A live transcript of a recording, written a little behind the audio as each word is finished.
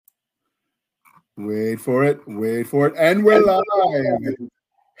Wait for it. And we're live.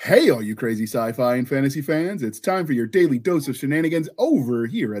 Hey, all you crazy sci-fi and fantasy fans. It's time for your daily dose of shenanigans over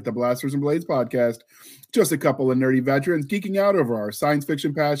here at the Blasters and Blades podcast. Just a couple of nerdy veterans geeking out over our science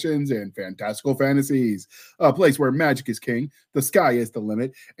fiction passions and fantastical fantasies. A place where magic is king, the sky is the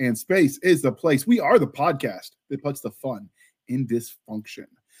limit, and space is the place. We are the podcast that puts the fun in dysfunction.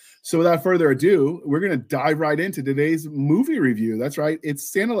 So without further ado, we're going to dive right into today's movie review. That's right.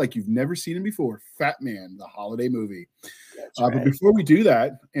 It's Santa like you've never seen him before. Fatman, the holiday movie. Right. But before we do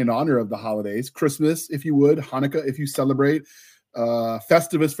that, in honor of the holidays, Christmas, if you would, Hanukkah, if you celebrate,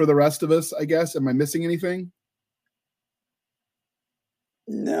 Festivus for the rest of us, I guess. Am I missing anything?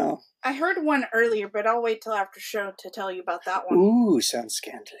 No. I heard one earlier, but I'll wait till after show to tell you about that one. Ooh, sounds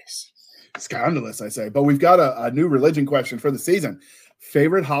scandalous. Scandalous, I say. But we've got a new religion question for the season.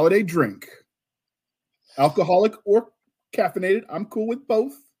 Favorite holiday drink? Alcoholic or caffeinated? I'm cool with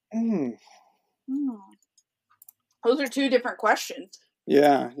both. Those are two different questions.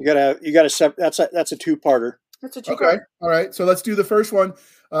 Yeah, you gotta. That's a two-parter. That's a two-parter. Okay, all right. So let's do the first one.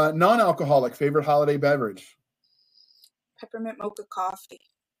 Non-alcoholic favorite holiday beverage? Peppermint mocha coffee.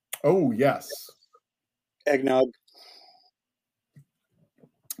 Oh yes. Eggnog.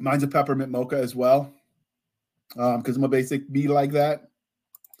 Mine's a peppermint mocha as well. Because I'm a basic bee like that.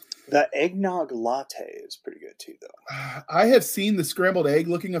 The eggnog latte is pretty good too, though. I have seen the scrambled egg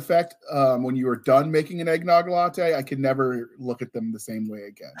looking effect when you are done making an eggnog latte. I can never look at them the same way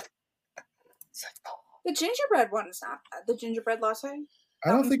again. The gingerbread one is not bad. The gingerbread latte? I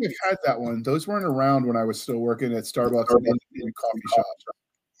don't think I've had that one. Those weren't around when I was still working at Starbucks and in coffee shops.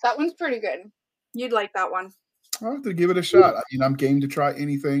 That one's pretty good. You'd like that one. I'll have to give it a shot. I mean, I'm game to try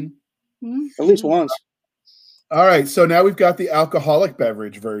anything. Mm-hmm. At least once. All right, so now we've got the alcoholic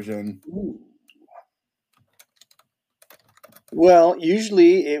beverage version. Ooh. Well,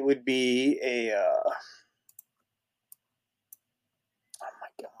 usually it would be a. Oh my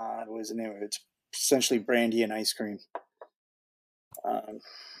God, what is the name of it? It's essentially brandy and ice cream. I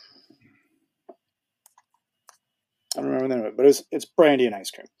don't remember the name of it, but it's brandy and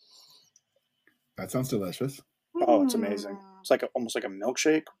ice cream. That sounds delicious. Oh, it's amazing. It's like almost like a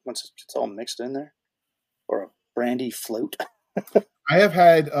milkshake once it's all mixed in there, or a brandy float. I have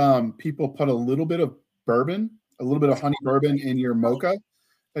had people put a little bit of bourbon, a little bit of honey bourbon in your mocha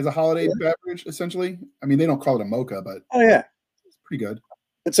as a holiday beverage, essentially. I mean, they don't call it a mocha, but yeah, it's pretty good.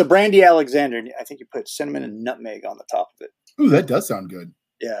 It's a brandy Alexander, and I think you put cinnamon and nutmeg on the top of it. Ooh, that does sound good.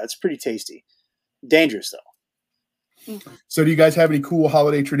 Yeah, it's pretty tasty. Dangerous, though. Mm-hmm. So do you guys have any cool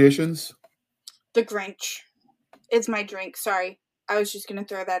holiday traditions? The Grinch. It's my drink. Sorry. I was just going to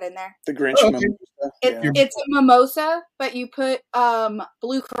throw that in there. The Grinch mimosa. It's a mimosa, but you put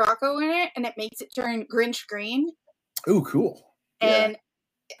blue Curaçao in it, and it makes it turn Grinch green. Ooh, cool. And,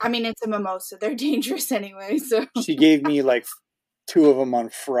 I mean, it's a mimosa. They're dangerous anyway, so. She gave me, like, 2 of them on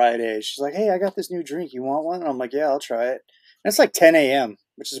Friday. She's like, hey, I got this new drink. You want one? And I'm like, yeah, I'll try it. And it's like 10 a.m.,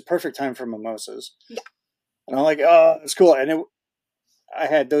 which is a perfect time for mimosas. Yeah. And I'm like, oh, it's cool. And I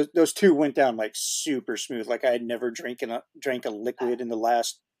had those 2 went down like super smooth. Like I had never drank a liquid in the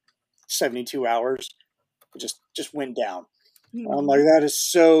last 72 hours. It just went down. Mm-hmm. I'm like, that is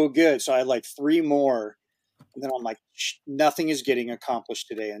so good. So I had like 3 more. And then I'm like, nothing is getting accomplished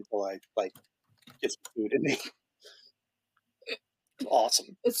today until I like get some food in me. It's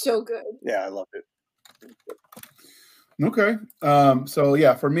awesome. It's so good. Yeah, I love it. Okay. So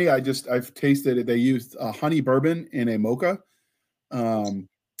yeah, for me, I've tasted it. They used honey bourbon in a mocha.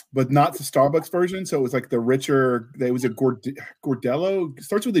 But not the Starbucks version. So it was like the richer. There was a Gordello. It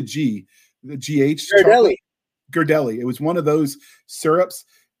starts with a G. The GH. Girdelli. It was one of those syrups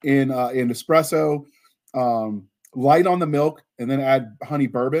in espresso, light on the milk, and then add honey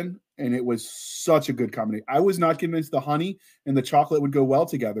bourbon, and it was such a good combination. I was not convinced the honey and the chocolate would go well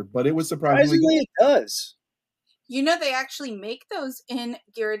together, but it was surprisingly good. It does. You know, they actually make those in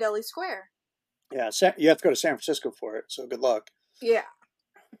Ghirardelli Square. Yeah, you have to go to San Francisco for it. So good luck. Yeah.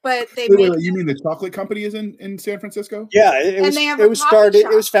 But they you mean the chocolate company is in San Francisco? Yeah, it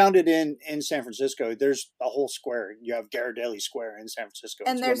was founded in San Francisco. There's a whole square. You have Ghirardelli Square in San Francisco.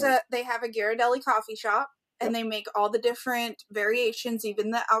 And they have a Ghirardelli coffee shop, and they make all the different variations, even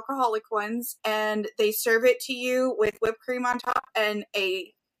the alcoholic ones, and they serve it to you with whipped cream on top and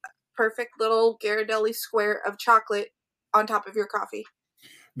a perfect little Ghirardelli square of chocolate on top of your coffee.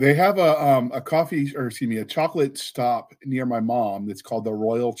 They have a chocolate stop near my mom that's called the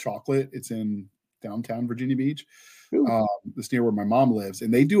Royal Chocolate. It's in downtown Virginia Beach. It's near where my mom lives.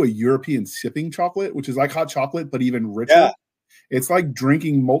 And they do a European sipping chocolate, which is like hot chocolate, but even richer. Yeah. It's like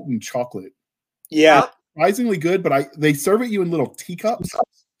drinking molten chocolate. Yeah. Surprisingly good, but they serve it you in little teacups.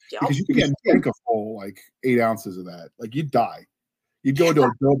 Because you could get drink a full like 8 ounces of that. Like you'd die. You'd go into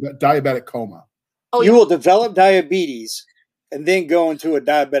a diabetic coma. Oh, you will develop diabetes and then go into a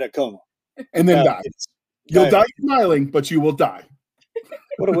diabetic coma. And then die. You'll die smiling, but you will die.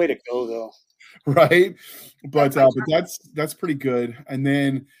 What a way to go, though. Right? But that's pretty good. And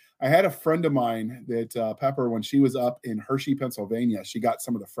then I had a friend of mine that Pepper, when she was up in Hershey, Pennsylvania, she got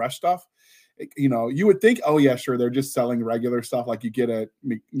some of the fresh stuff. You know, you would think, oh yeah, sure, they're just selling regular stuff like you get at,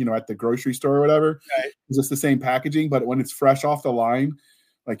 you know, at the grocery store or whatever. Right. It's just the same packaging, but when it's fresh off the line,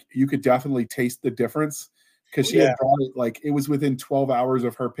 like you could definitely taste the difference. Because she had brought it, like it was within 12 hours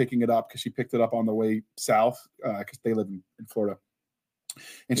of her picking it up, because she picked it up on the way south, because they live in Florida,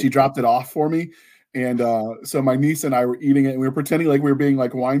 and she dropped it off for me. And so my niece and I were eating it, and we were pretending like we were being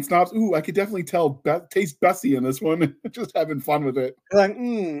like wine snobs. Ooh, I could definitely tell taste Bessie in this one. Just having fun with it. Like,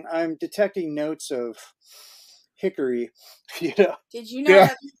 I'm detecting notes of hickory. You know? Did you know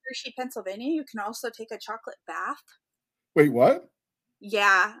that in Hershey, Pennsylvania, you can also take a chocolate bath? Wait, what?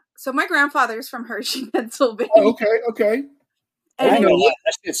 Yeah. So my grandfather's from Hershey, Pennsylvania. Oh, okay. I know that.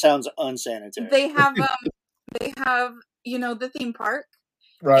 That shit sounds unsanitary. They have, you know, the theme park.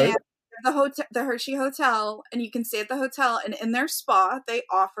 Right. And the Hershey Hotel, and you can stay at the hotel, and in their spa they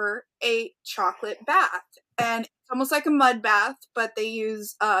offer a chocolate bath, and it's almost like a mud bath, but they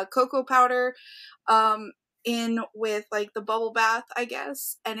use cocoa powder in with like the bubble bath, I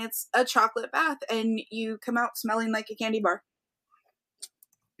guess, and it's a chocolate bath, and you come out smelling like a candy bar.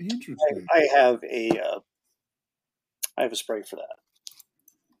 Interesting. I have a spray for that.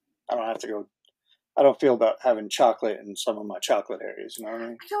 I don't have to go. I don't feel about having chocolate in some of my chocolate areas. You know what I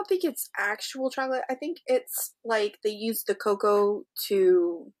mean? I don't think it's actual chocolate. I think it's like they use the cocoa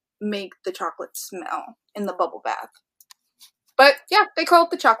to make the chocolate smell in the bubble bath. But yeah, they call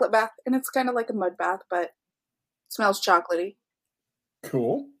it the chocolate bath, and it's kind of like a mud bath, but it smells chocolatey.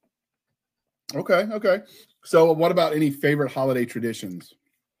 Cool. Okay. So what about any favorite holiday traditions?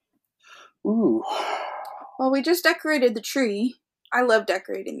 Ooh. Well, we just decorated the tree. I love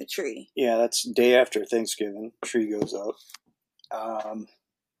decorating the tree. Yeah, that's day after Thanksgiving. Tree goes up.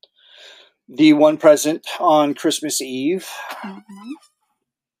 The one present on Christmas Eve. Mm-hmm.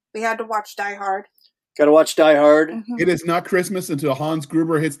 We had to watch Die Hard. Got to watch Die Hard. Mm-hmm. It is not Christmas until Hans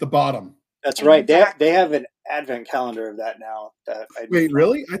Gruber hits the bottom. That's right. They have an advent calendar of that now. Wait,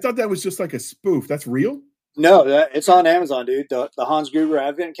 really? I thought that was just like a spoof. That's real? No, it's on Amazon, dude. The Hans Gruber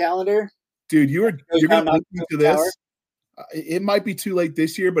advent calendar. Dude, you're going to listen to this. It might be too late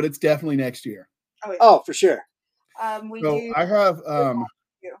this year, but it's definitely next year. Oh, yeah. Oh, for sure. I have.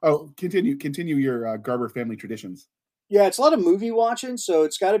 Continue your Garber family traditions. Yeah, it's a lot of movie watching, so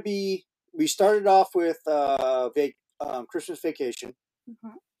it's got to be. We started off with Christmas Vacation.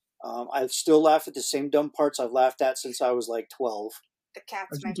 Mm-hmm. I still laugh at the same dumb parts I've laughed at since I was like 12. The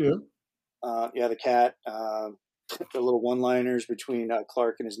cat's you do. Yeah, the cat. The little one-liners between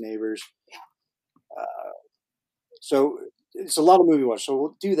Clark and his neighbors. So it's a lot of movie watch. So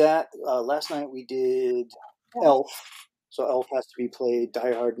we'll do that. Last night we did Elf. So Elf has to be played.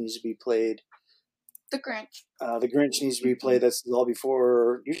 Die Hard needs to be played. The Grinch. The Grinch needs to be played. That's all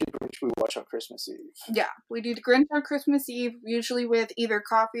before. Usually Grinch we watch on Christmas Eve. Yeah, we do the Grinch on Christmas Eve, usually with either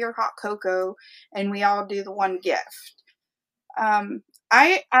coffee or hot cocoa, and we all do the one gift.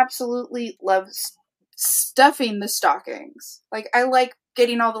 I absolutely love stuffing the stockings. Like, I like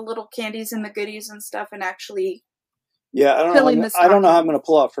getting all the little candies and the goodies and stuff and actually I don't know how I'm going to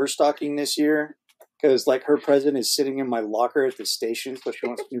pull off her stocking this year, because like her present is sitting in my locker at the station, so she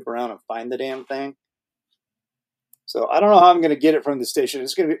wants to snoop around and find the damn thing. So I don't know how I'm going to get it from the station.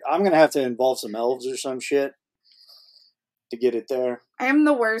 I'm going to have to involve some elves or some shit to get it there. I am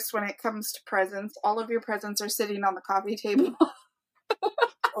the worst when it comes to presents. All of your presents are sitting on the coffee table.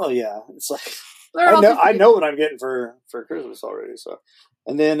 Oh yeah, it's like I know what I'm getting for Christmas already. So,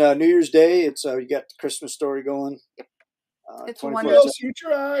 and then New Year's Day, it's you got the Christmas Story going. Yep. It's wonderful. Shoot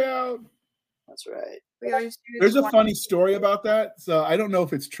your eye out. That's right. There's a funny story about that. So I don't know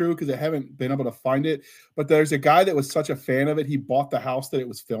if it's true because I haven't been able to find it. But there's a guy that was such a fan of it, he bought the house that it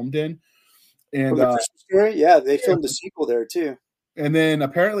was filmed in. And the Christmas Story, yeah, they filmed the sequel there too. And then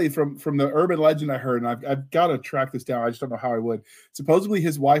apparently from the urban legend I heard, and I've got to track this down. I just don't know how I would. Supposedly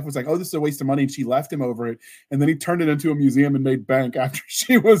his wife was like, "Oh, this is a waste of money," and she left him over it. And then he turned it into a museum and made bank after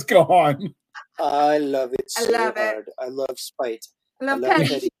she was gone. I love it. I love it. I love Spite. I love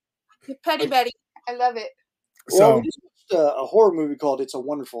Petty. Petty Betty. I love it. So we just watched a horror movie called "It's a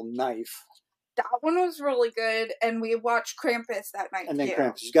Wonderful Knife." That one was really good, and we watched Krampus that night. And then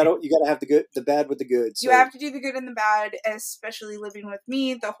Krampus, you gotta have the bad with the good. So. You have to do the good and the bad, especially living with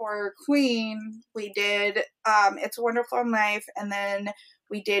me, the horror queen. We did "It's a Wonderful Life," and then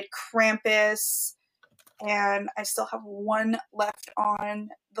We did Krampus, and I still have one left on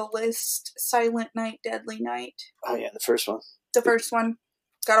the list, Silent Night, Deadly Night. Oh, yeah, the first one. The first one.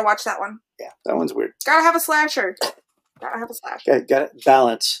 Gotta watch that one. Yeah, that one's weird. Gotta have a slasher. Gotta have a slasher. Got it.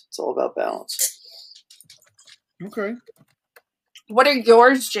 Balance. It's all about balance. Okay. What are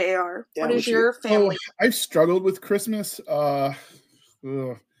yours, JR? Yeah, what is your family? I've struggled with Christmas.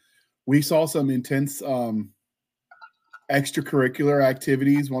 We saw some intense extracurricular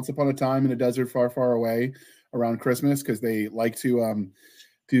activities once upon a time in a desert far, far away around Christmas because they like to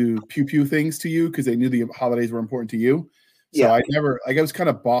do pew-pew things to you because they knew the holidays were important to you. So yeah. I was kind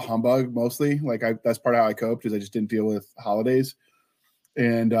of bah humbug mostly. That's part of how I coped is I just didn't deal with holidays.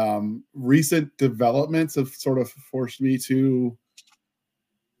 And recent developments have sort of forced me to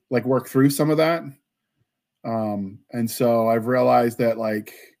work through some of that. And so I've realized that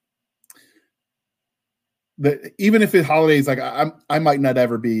that even if it's holidays, I might not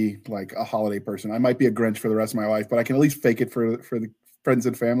ever be a holiday person. I might be a Grinch for the rest of my life, but I can at least fake it for the friends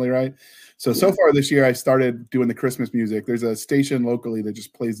and family, right? So far this year, I started doing the Christmas music. There's a station locally that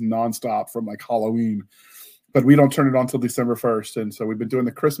just plays nonstop from Halloween, but we don't turn it on until December 1st. And so we've been doing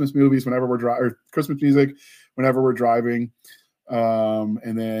the Christmas movies whenever we're or Christmas music whenever we're driving.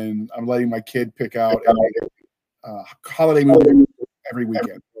 And then I'm letting my kid pick out a holiday movie every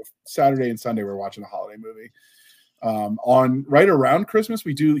weekend. Saturday and Sunday, we're watching a holiday movie. On right around Christmas,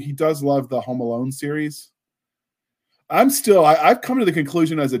 he does love the Home Alone series. I've come to the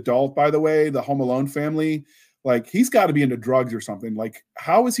conclusion as adult, by the way, the Home Alone family, he's got to be into drugs or something.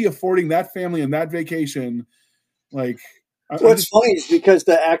 How is he affording that family and that vacation? What's funny is because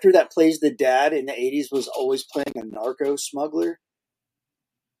the actor that plays the dad in the 80s was always playing a narco smuggler.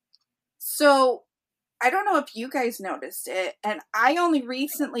 So I don't know if you guys noticed it, and I only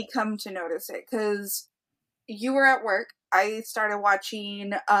recently come to notice it because you were at work. I started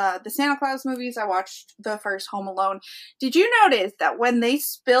watching the Santa Claus movies. I watched the first Home Alone. Did you notice that when they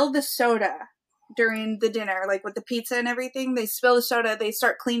spill the soda during the dinner, with the pizza and everything, they spill the soda, they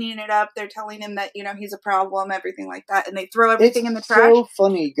start cleaning it up, they're telling him that, he's a problem, everything like that, and they throw everything in the trash? It's so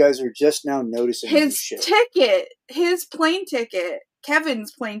funny you guys are just now noticing his shit. His plane ticket,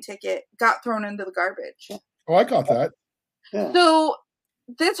 Kevin's plane ticket, got thrown into the garbage. Oh, I caught that. Yeah. So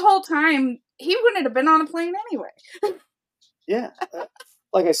this whole time, he wouldn't have been on a plane anyway. Yeah.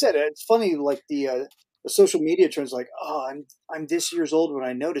 Like I said, it's funny, the social media trends, I'm this years old when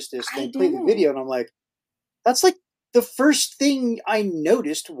I noticed this. They play the video, and I'm like, that's the first thing I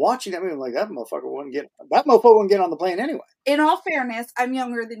noticed watching that movie. I'm like, that motherfucker wouldn't get on the plane anyway. In all fairness, I'm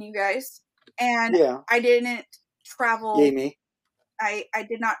younger than you guys, and I didn't travel. Yay me. I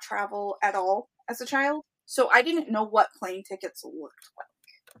did not travel at all as a child, so I didn't know what plane tickets looked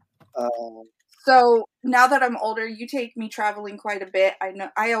like. So now that I'm older, you take me traveling quite a bit. I know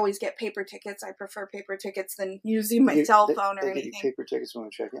I always get paper tickets. I prefer paper tickets than using my cell phone or anything. Get you paper tickets when I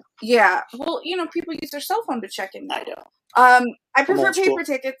check in? Yeah. Well, people use their cell phone to check in. I don't. I prefer paper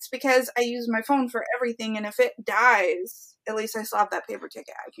tickets because I use my phone for everything, and if it dies, at least I still have that paper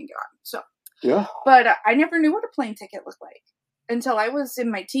ticket I can get on. So yeah. But I never knew what a plane ticket looked like until I was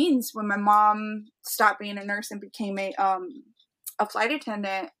in my teens when my mom stopped being a nurse and became a flight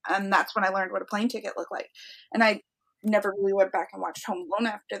attendant, and that's when I learned what a plane ticket looked like. And I never really went back and watched Home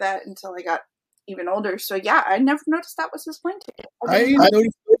Alone after that until I got even older. So yeah, I never noticed that was his plane ticket.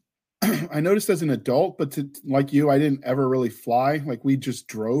 I noticed as an adult, but like you, I didn't ever really fly. We just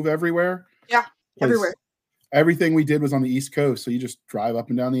drove everywhere. Yeah, everywhere. Everything we did was on the East Coast, so you just drive up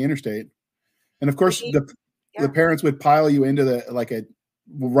and down the interstate. And of course, the parents would pile you into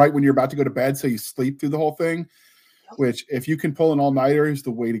right when you're about to go to bed, so you sleep through the whole thing. Which, if you can pull an all-nighter, is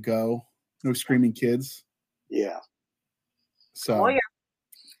the way to go. No screaming kids. Yeah. So. Oh yeah.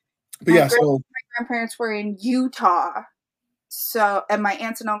 But my grandparents were in Utah, and my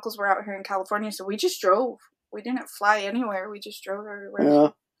aunts and uncles were out here in California. So we just drove. We didn't fly anywhere. We just drove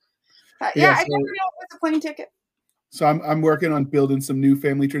everywhere. Yeah. I never knew it was a plane ticket. So I'm working on building some new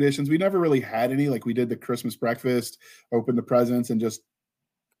family traditions. We never really had any. We did the Christmas breakfast, open the presents, and just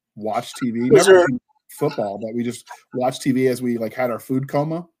watch TV. Never football, but we just watched TV as we had our food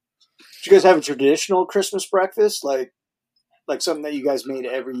coma. Did you guys have a traditional Christmas breakfast, like something that you guys made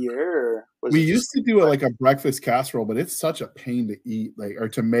every year? Or we used to do a breakfast casserole, but it's such a pain to eat, or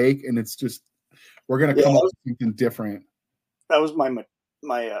to make, and it's just we're gonna come up with something different. That was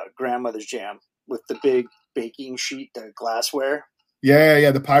my grandmother's jam with the big baking sheet, the glassware.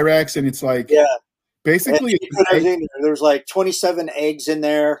 Yeah, the Pyrex, and it's basically there was 27 eggs in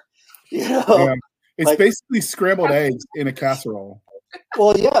there. Yeah. It's basically scrambled eggs in a casserole.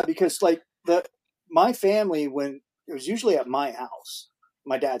 Well, yeah, because my family, when it was usually at my house,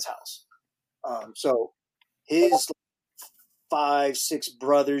 my dad's house. So his 5, 6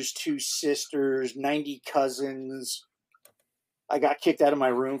 brothers, 2 sisters, 90 cousins. I got kicked out of my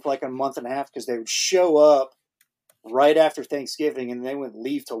room for like a month and a half because they would show up right after Thanksgiving and they wouldn't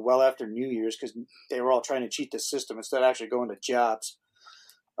leave till well after New Year's because they were all trying to cheat the system instead of actually going to jobs.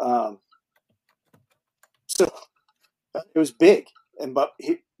 So it was big. But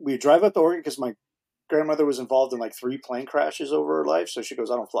we would drive up to Oregon because my grandmother was involved in like 3 plane crashes over her life. So she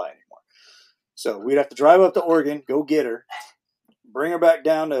goes, I don't fly anymore. So we'd have to drive up to Oregon, go get her, bring her back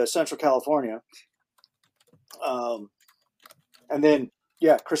down to Central California. And then,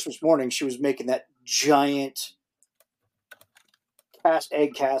 Christmas morning, she was making that giant cast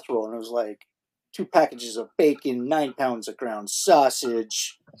egg casserole. And it was like 2 packages of bacon, 9 pounds of ground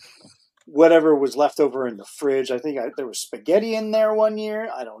sausage, whatever was left over in the fridge. I think there was spaghetti in there one year.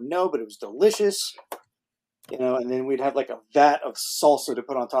 I don't know, but it was delicious. And then we'd have like a vat of salsa to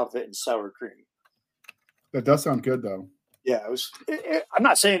put on top of it and sour cream. That does sound good, though. Yeah, it was. I'm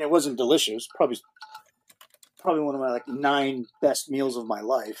not saying it wasn't delicious. Probably one of my like 9 best meals of my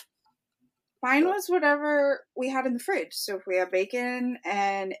life. Mine was whatever we had in the fridge. So if we had bacon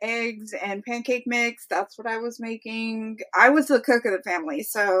and eggs and pancake mix, that's what I was making. I was the cook of the family,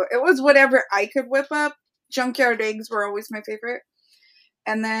 so it was whatever I could whip up. Junkyard eggs were always my favorite.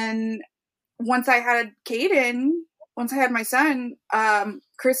 And then once I had once I had my son,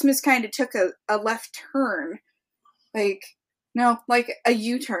 Christmas kind of took a left turn. Like a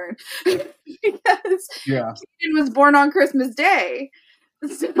U-turn. Because Caden was born on Christmas Day.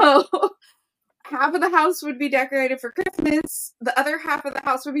 So half of the house would be decorated for Christmas. The other half of the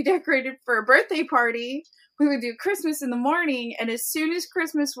house would be decorated for a birthday party. We would do Christmas in the morning. And as soon as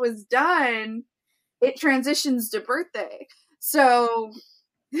Christmas was done, it transitions to birthday. So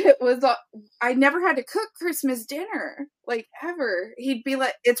it was, I never had to cook Christmas dinner, like, ever. He'd be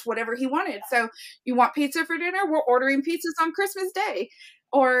like, it's whatever he wanted. So, you want pizza for dinner? We're ordering pizzas on Christmas Day.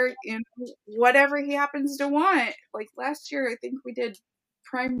 Or, whatever he happens to want. Like, last year, I think we did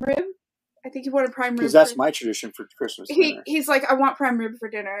prime rib. I think he wanted prime rib. Because that's my tradition for Christmas dinner. He's like, I want prime rib for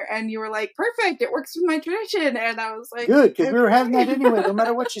dinner. And you were like, perfect, it works with my tradition. And I was like, good, because we were having that anyway, no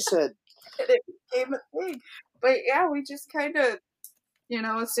matter what you said. And it became a thing. But, yeah, we just kind of...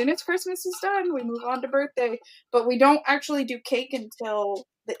 as soon as Christmas is done, we move on to birthday. But we don't actually do cake until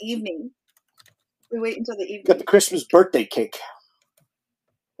the evening. We wait until the evening. Got the Christmas birthday cake.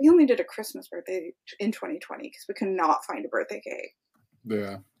 We only did a Christmas birthday in 2020 because we could not find a birthday cake.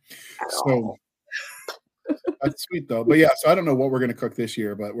 Yeah. All. That's sweet though. But yeah, so I don't know what we're gonna cook this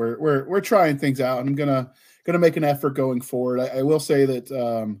year, but we're trying things out, and I'm gonna make an effort going forward. I will say that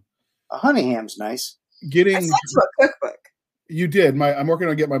a honey ham's nice. I sent you a cookbook. You did. I'm working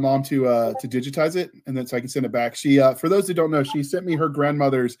on getting my mom to digitize it, and then so I can send it back. She, for those that don't know, she sent me her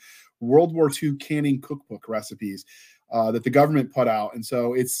grandmother's World War II canning cookbook recipes that the government put out, and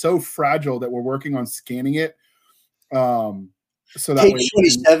so it's so fragile that we're working on scanning it. So that page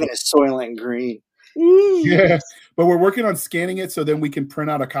 27 is Soylent Green. Yeah, but we're working on scanning it so then we can print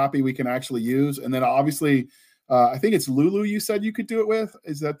out a copy we can actually use, and then obviously, I think it's Lulu. You said you could do it with.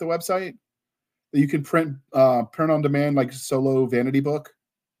 Is that the website? That you can print on demand, like solo vanity book.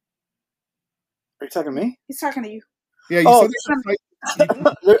 Are you talking to me? He's talking to you. Yeah, you said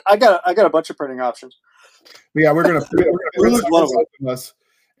I got a bunch of printing options. But yeah, we're gonna print one of us.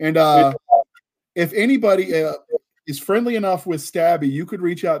 And if anybody is friendly enough with Stabby, you could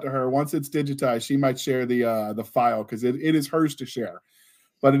reach out to her once it's digitized. She might share the file because it is hers to share.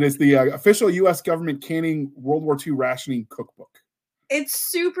 But it is the official U.S. government canning World War II rationing cookbook. It's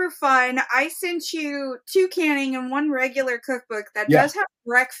super fun. I sent you 2 canning and 1 regular cookbook that does have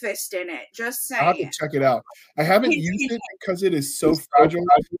breakfast in it. Just saying. I'll have to check it out. I haven't used it because it is so fragile.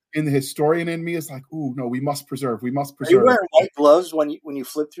 And the historian in me is like, "Ooh, no, we must preserve. We must preserve." Are you wearing white gloves when you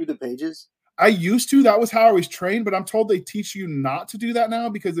flip through the pages? I used to. That was how I was trained, but I'm told they teach you not to do that now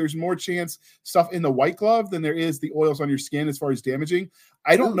because there's more chance stuff in the white glove than there is the oils on your skin as far as damaging.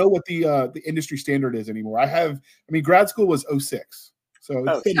 I don't know what the industry standard is anymore. Grad school was 06. So I'm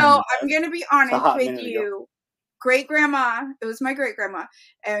going to be honest with you. Great-grandma, it was my great-grandma,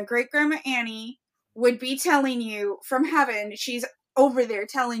 and great-grandma Annie would be telling you from heaven, she's over there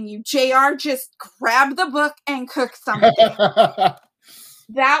telling you, JR, just grab the book and cook something.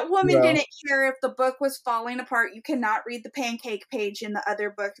 That woman didn't care if the book was falling apart. You cannot read the pancake page in the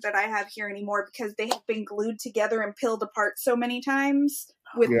other book that I have here anymore because they have been glued together and peeled apart so many times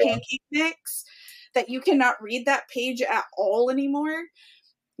with pancake mix that you cannot read that page at all anymore.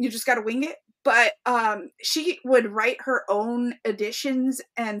 You just got to wing it. But she would write her own additions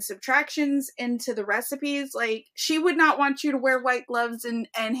and subtractions into the recipes. Like, she would not want you to wear white gloves and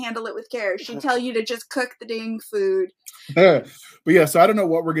handle it with care. She'd tell you to just cook the dang food. But yeah, so I don't know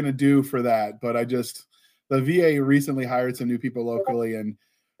what we're gonna do for that, but the VA recently hired some new people locally, and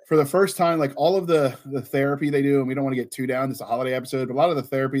for the first time, like all of the therapy they do, and we don't want to get too down, this is a holiday episode, but a lot of the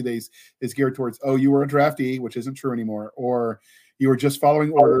therapy is geared towards, oh, you were a draftee, which isn't true anymore, or you were just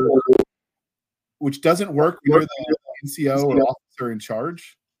following orders, which doesn't work when you're the NCO or officer in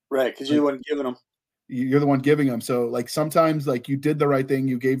charge. Right, because you're the one giving them. You're the one giving them. So like sometimes like you did the right thing,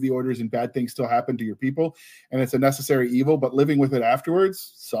 you gave the orders, and bad things still happen to your people, and it's a necessary evil, but living with it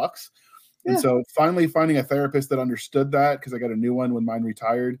afterwards sucks. Yeah. And so finally finding a therapist that understood that, because I got a new one when mine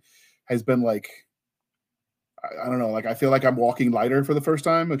retired, has been like, I don't know, like I feel like I'm walking lighter for the first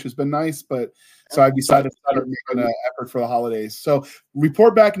time, which has been nice. But so I've decided to start making an effort for the holidays. So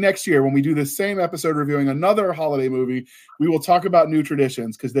report back next year when we do the same episode reviewing another holiday movie. We will talk about new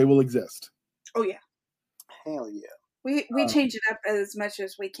traditions because they will exist. Oh yeah. Hell yeah. We change it up as much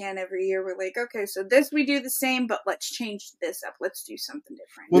as we can every year. We're like, okay, so this we do the same, but let's change this up. Let's do something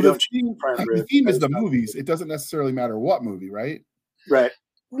different. Well, the theme is the movies. It doesn't necessarily matter what movie, right? Right.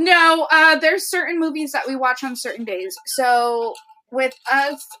 No, there's certain movies that we watch on certain days. So with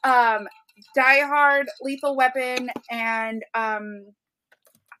us, Die Hard, Lethal Weapon, and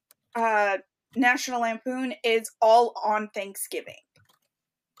National Lampoon is all on Thanksgiving.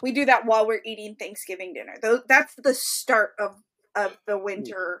 We do that while we're eating Thanksgiving dinner. That's the start of the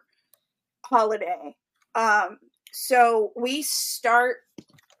winter holiday. So we start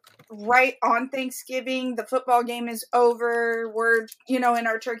right on Thanksgiving. The football game is over. We're, in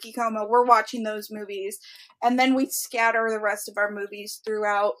our turkey coma. We're watching those movies. And then we scatter the rest of our movies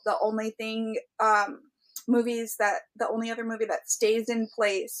throughout. The only other movie that stays in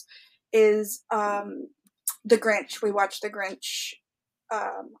place is The Grinch. We watch The Grinch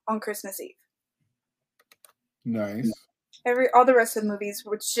on Christmas Eve. Nice. All the rest of the movies,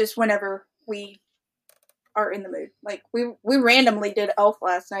 it's just whenever we are in the mood. Like we randomly did Elf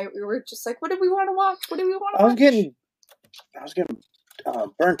last night. We were just like, what do we want to watch? I was getting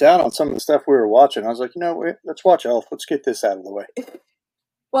burnt out on some of the stuff we were watching. I was like, let's watch Elf. Let's get this out of the way.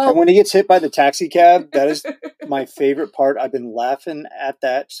 Well, and when he gets hit by the taxi cab, that is my favorite part. I've been laughing at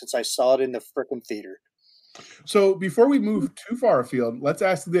that since I saw it in the frickin' theater. So before we move too far afield, let's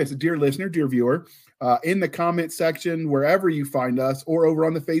ask this, dear listener, dear viewer, in the comment section, wherever you find us, or over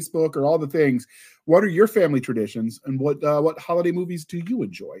on the Facebook or all the things, what are your family traditions, and what holiday movies do you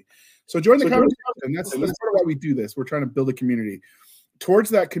enjoy? So join the conversation. That's part of why we do this. We're trying to build a community. Towards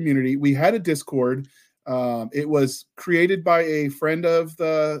that community, we had a Discord. It was created by a friend of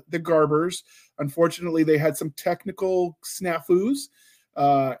the Garbers. Unfortunately, they had some technical snafus.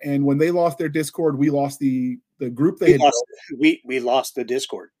 And when they lost their Discord, we lost the group they had. We lost the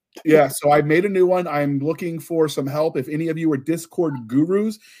Discord. Yeah, so I made a new one. I'm looking for some help. If any of you are Discord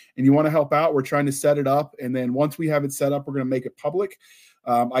gurus and you want to help out, we're trying to set it up. And then once we have it set up, we're going to make it public.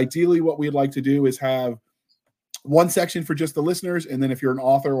 Ideally, what we'd like to do is have one section for just the listeners. And then if you're an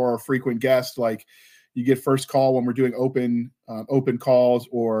author or a frequent guest, like you get first call when we're doing open calls,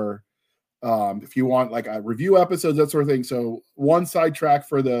 or if you want like a review episodes, that sort of thing. So one side track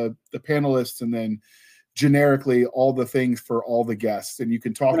for the panelists, and then generically all the things for all the guests. And you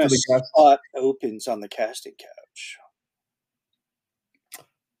can talk to the guests. Spot opens on the casting couch.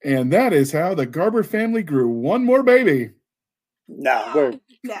 And that is how the Garber family grew one more baby. No.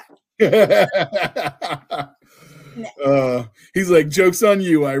 He's like, joke's on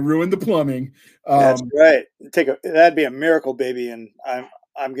you. I ruined the plumbing. That's right. That'd be a miracle baby, and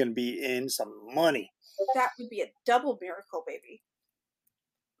I'm going to be in some money. That would be a double miracle baby.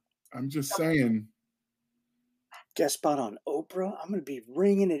 I'm just saying. Guest spot on Oprah. I'm going to be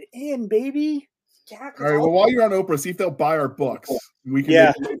ringing it in, baby. Yeah. All right. Well, while you're on Oprah, see if they'll buy our books. We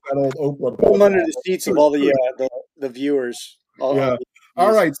can make that old Oprah. Put them under the seats of all the viewers. All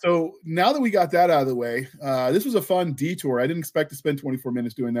right. So now that we got that out of the way, this was a fun detour. I didn't expect to spend 24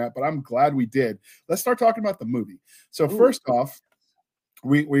 minutes doing that, but I'm glad we did. Let's start talking about the movie. So first off,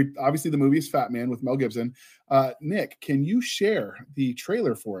 we obviously the movie is Fat Man with Mel Gibson. Nick, can you share the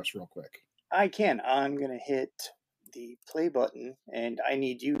trailer for us real quick? I can. I'm going to hit the play button, and I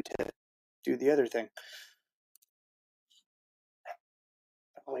need you to do the other thing.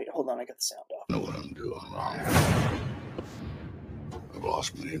 Oh, wait, hold on. I got the sound off. I know what I'm doing wrong. I've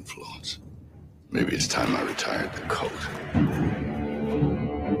lost my influence. Maybe it's time I retired the coat.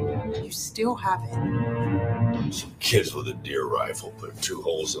 You still have it. Some kids with a deer rifle put 2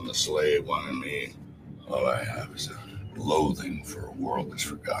 holes in the sleigh, one in me. All I have is a loathing for a world that's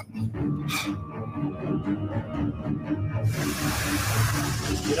forgotten.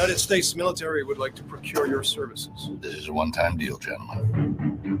 The United States military would like to procure your services. This is a one-time deal, gentlemen.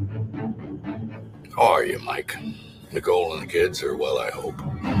 How are you, Mike? Nicole and the kids are well, I hope.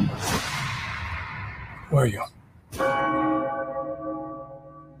 Where are you?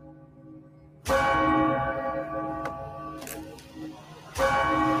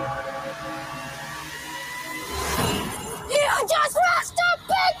 You just lost a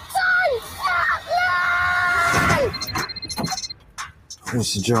big son, Fatman!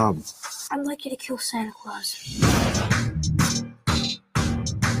 What's the job? I'd like you to kill Santa Claus.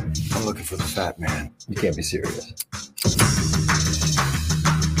 I'm looking for the fat man. You can't be serious.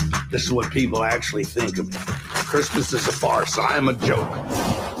 This is what people actually think of me. Christmas is a farce. I am a joke.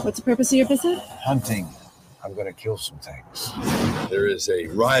 What's the purpose of your visit? Hunting. I'm gonna kill some things. There is a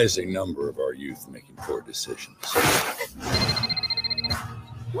rising number of our youth making poor decisions.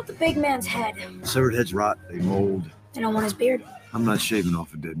 Want the big man's head. Severed heads rot, they mold. I don't want his beard. I'm not shaving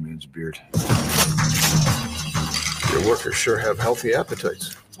off a dead man's beard. Your workers sure have healthy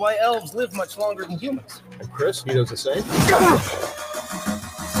appetites. That's why elves live much longer than humans. And Chris, he does the same?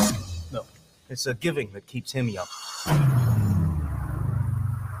 No, it's a giving that keeps him young.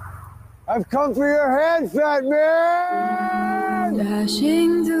 I've come for your head, fat man!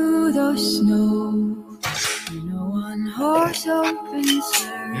 Dashing through the snow in a one-horse open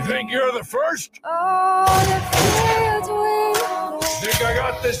sleigh. You think you're the first? Oh, the fields we Think I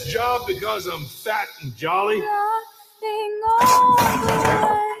got this job because I'm fat and jolly? nothing on the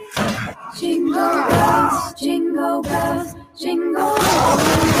way. Jingle bells, jingle all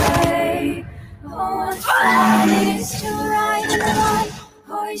the way. Oh, what fun it is to ride in a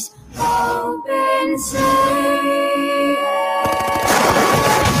one-horse open sleigh.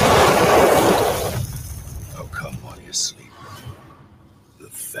 Oh, come while you sleep. The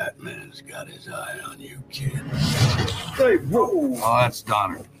fat man's got his eye on you, kid. Hey, whoa! Oh, that's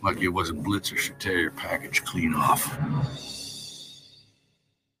Donner. Lucky it wasn't Blitzer. Should tear your package clean off.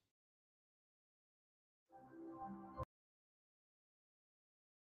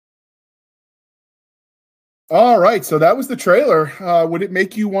 All right, so that was the trailer. Would it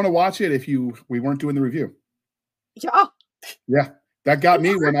make you want to watch it if we weren't doing the review? Yeah, Yeah, that got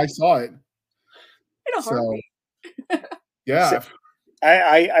me when I saw it. in a heartbeat. Yeah,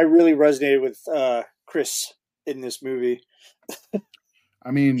 I really resonated with Chris in this movie. I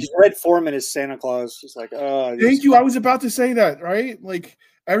mean, He's Red Foreman as Santa Claus. It's like, oh, thank you. I was about to say that, right? Like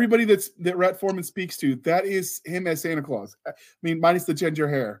everybody that Rhett Foreman speaks to, that is him as Santa Claus. I mean, minus the ginger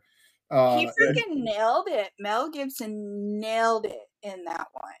hair. He freaking nailed it. Mel Gibson nailed it in that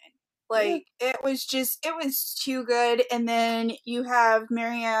one. Like it was too good. And then you have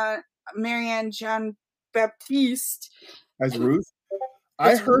Marianne Jean Baptiste as Ruth.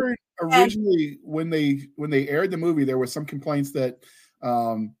 I heard originally when they aired the movie, there was some complaints that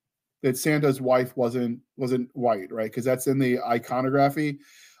that Santa's wife wasn't white, right? Because that's in the iconography.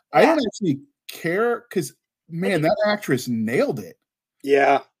 Yeah. I don't actually care because man, that actress nailed it.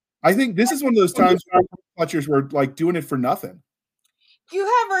 Yeah. I think this is one of those times where Fletchers were like doing it for nothing. You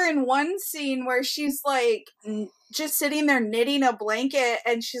have her in one scene where she's like just sitting there knitting a blanket,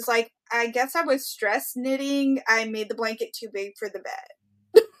 and she's like, I guess I was stress knitting. I made the blanket too big for the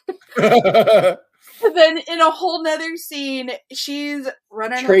bed. And then in a whole nother scene, she's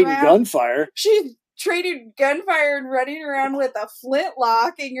running trading around. gunfire. She's trading gunfire and running around with a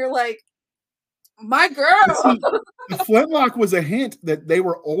flintlock, and you're like, my girl. The flintlock was a hint that they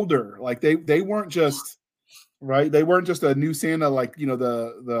were older. Like they weren't just right. They weren't just a new Santa, like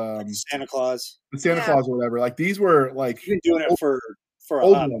the Santa Claus, the Santa Claus or whatever. Like these were like you've been doing it for a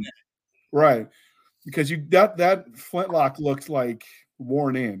old hot one, minute. right? Because that flintlock looked like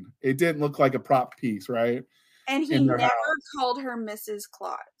worn in. It didn't look like a prop piece, right? And he never called her Mrs.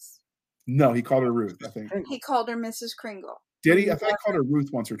 Claus. No, he called her Ruth. I think he called her Mrs. Kringle. Did he? I think I called her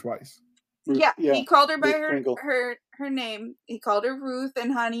Ruth once or twice. Yeah, he called her by her name. He called her Ruth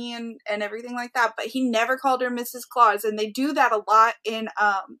and Honey and everything like that, but he never called her Mrs. Claus. And they do that a lot in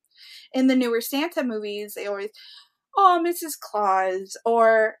the newer Santa movies. They always, oh, Mrs. Claus,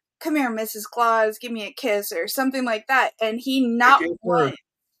 or come here, Mrs. Claus, give me a kiss, or something like that. And he not one.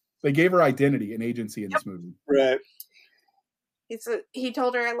 They gave her identity and agency in this movie. Right. He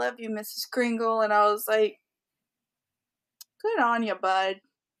told her, I love you, Mrs. Kringle, and I was like, good on you, bud.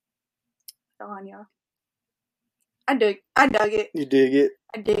 On you. I dug it. You dig it?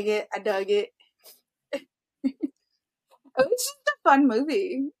 I dig it. I dug it. It was just a fun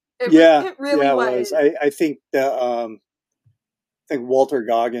movie. It really was. I think that Walter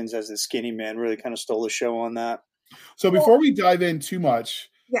Goggins as the skinny man really kind of stole the show on that. So before we dive in too much,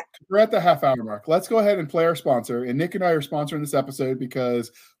 Yeah. we're at the half-hour mark. Let's go ahead and play our sponsor. And Nick and I are sponsoring this episode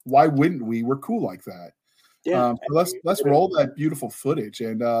because why wouldn't we? We're cool like that. Yeah. So let's roll that beautiful footage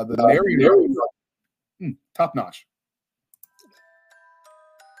and the narrator, top notch.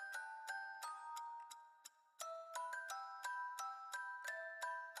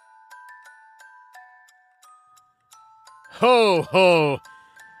 Ho, ho!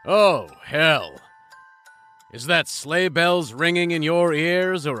 Oh, hell. Is that sleigh bells ringing in your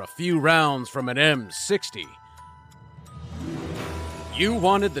ears or a few rounds from an M60? You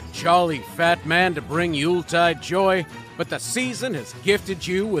wanted the jolly fat man to bring Yuletide joy, but the season has gifted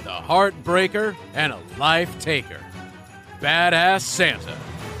you with a heartbreaker and a life taker. Badass Santa.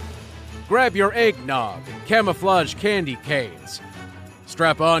 Grab your eggnog and camouflage candy canes.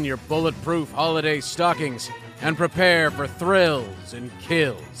 Strap on your bulletproof holiday stockings and prepare for thrills and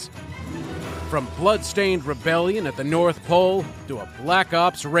kills. From blood-stained rebellion at the North Pole to a Black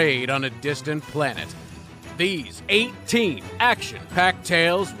Ops raid on a distant planet, these 18 action-packed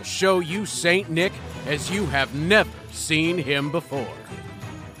tales will show you Saint Nick as you have never seen him before.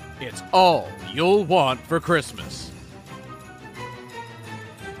 It's all you'll want for Christmas.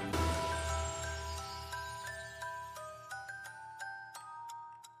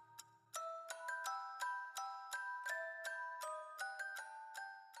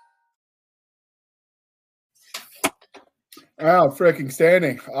 Oh, freaking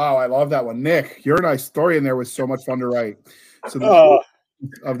standing. Oh, I love that one. Nick, your nice story in there was so much fun to write. So the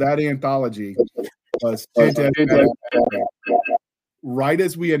of that anthology was right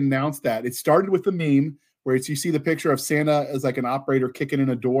as we announced that. It started with the meme where you see the picture of Santa as like an operator kicking in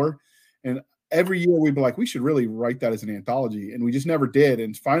a door. And every year we'd be like, we should really write that as an anthology. And we just never did.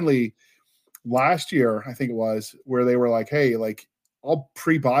 And finally, last year, I think it was, where they were like, hey, like, I'll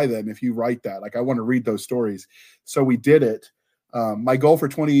pre-buy them if you write that. Like, I want to read those stories. So we did it. My goal for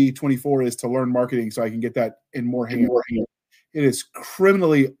 2024 is to learn marketing so I can get that in more hands. It is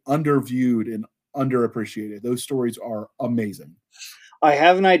criminally underviewed and underappreciated. Those stories are amazing. I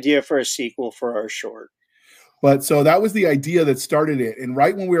have an idea for a sequel for our short. But so that was the idea that started it. And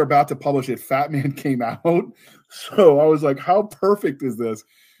right when we were about to publish it, Fat Man came out. So I was like, how perfect is this?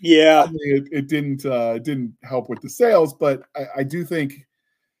 Yeah. It didn't help with the sales, but I do think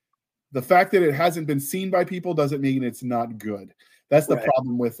the fact that it hasn't been seen by people doesn't mean it's not good. That's the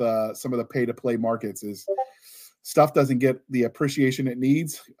problem with some of the pay-to-play markets is stuff doesn't get the appreciation it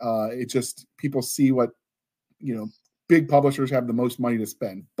needs. It just people see what, big publishers have the most money to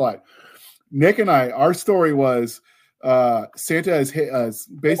spend. But Nick and I, our story was Santa is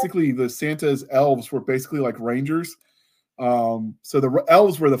basically the Santa's elves were basically like rangers. So the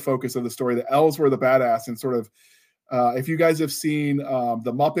elves were the focus of the story. The elves were the badass and sort of, if you guys have seen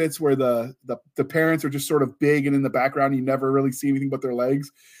the Muppets where the parents are just sort of big and in the background, you never really see anything but their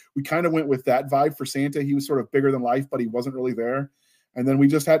legs. We kind of went with that vibe for Santa. He was sort of bigger than life, but he wasn't really there. And then we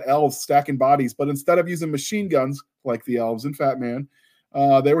just had elves stacking bodies, but instead of using machine guns like the elves and Fat Man,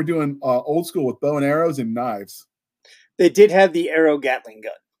 they were doing old school with bow and arrows and knives. They did have the arrow Gatling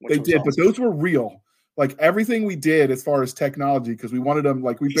gun. They did, awesome. But those were real. Like everything we did as far as technology, because we wanted them,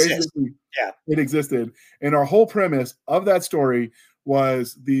 like we basically, it existed. And our whole premise of that story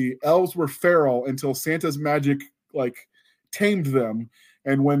was the elves were feral until Santa's magic like tamed them.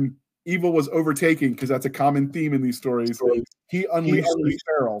 And when evil was overtaking, because that's a common theme in these stories, he unleashed the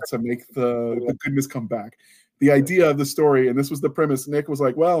feral to make the goodness come back. The idea of the story, and this was the premise, Nick was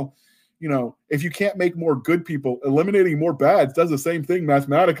like, well, if you can't make more good people, eliminating more bads does the same thing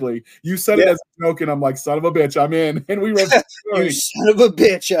mathematically. You said it as a joke, and I'm like, son of a bitch, I'm in. And we wrote you son of a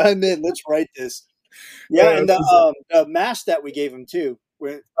bitch, I'm in. Let's write this. Yeah, and the mask that we gave him too.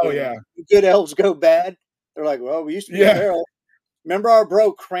 When good elves go bad, they're like, well, we used to be feral. Remember our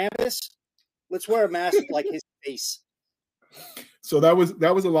bro Krampus? Let's wear a mask like his face. So that was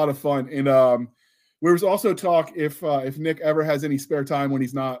a lot of fun. And there was also talk if Nick ever has any spare time when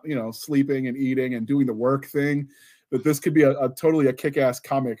he's not, sleeping and eating and doing the work thing, that this could be a totally a kick-ass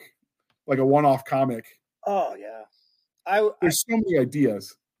comic, like a one-off comic. Oh yeah, there's so many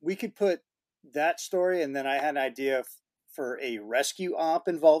ideas. We could put that story, and then I had an idea for a rescue op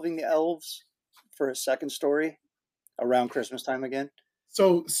involving the elves for a second story around Christmas time again.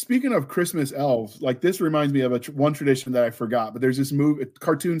 So speaking of Christmas elves, like this reminds me of one tradition that I forgot, but there's this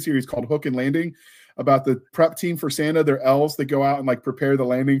cartoon series called Hook and Landing about the prep team for Santa. They're elves that go out and like prepare the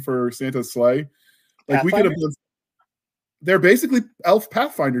landing for Santa's sleigh. Like we could have been, they're basically elf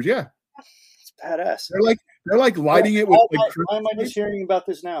pathfinders. Yeah. It's badass. They're like lighting it with like, why am I just hearing about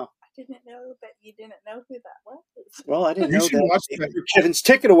this now? didn't know that you didn't know who that was. Well, I didn't You know should that watch they that. threw Kevin's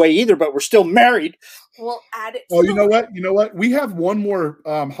ticket away either, but we're still married. We'll add it to Oh, the you know list. what? You know what? We have one more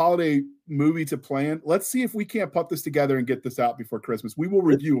holiday movie to plan. Let's see if we can't put this together and get this out before Christmas. We will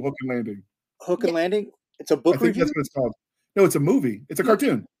review Hook and Landing. Hook and Landing? It's a I book think review? that's what it's called. No, it's a movie. It's a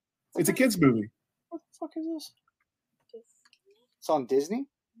cartoon. It's a kids movie. What the fuck is this? It's on Disney?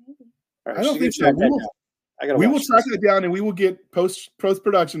 All right, I don't think so. track that down. I gotta We will watch track this. that down, and we will get post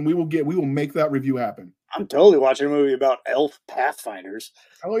production. We will make that review happen. I'm totally watching a movie about elf pathfinders.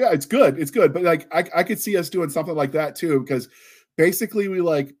 Oh yeah, it's good. It's good. But like I could see us doing something like that too, because basically we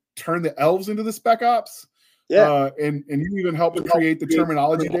like turn the elves into the spec ops. Yeah. And you even helped create the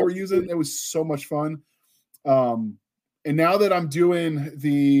terminology they were using. It was so much fun. And now that I'm doing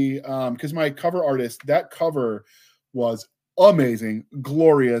the because my cover artist, that cover was amazing,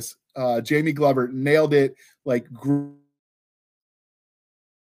 glorious. Jamie Glover nailed it. Like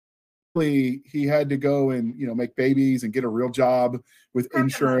he had to go and make babies and get a real job with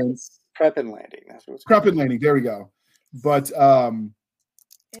insurance. Prep and Landing. That's what it's Prep called. and Landing. There we go. But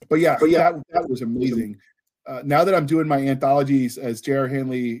yeah, that was amazing. Now that I'm doing my anthologies as J.R.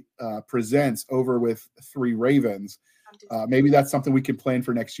 Hanley presents over with Three Ravens, maybe that's something we can plan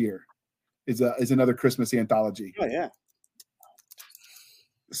for next year. Is another Christmas anthology. Oh yeah.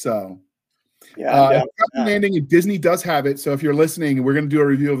 So yeah, Landing, and Disney does have it. So if you're listening, we're going to do a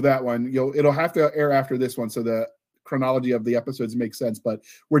review of that one. It'll have to air after this one, so the chronology of the episodes makes sense. But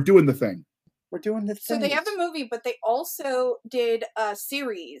we're doing the thing. We're doing the thing. So they have the movie, but they also did a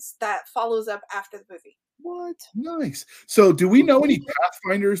series that follows up after the movie. What? Nice. So do we know any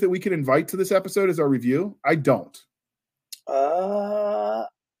Pathfinders that we can invite to this episode as our review? I don't.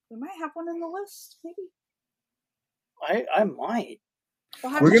 We might have one in the list, maybe. I might.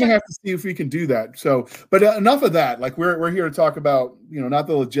 We're going to have to see if we can do that. So, but enough of that. Like we're here to talk about, not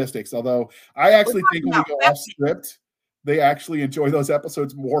the logistics, although I actually think when we go off script, they actually enjoy those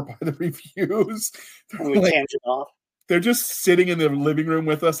episodes more by the reviews. We tangent off. They're just sitting in the living room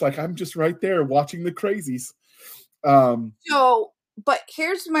with us. Like I'm just right there watching the crazies. But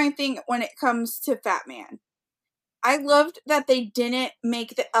here's my thing when it comes to Fat Man. I loved that they didn't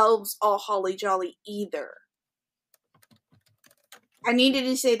make the elves all holly jolly either. I needed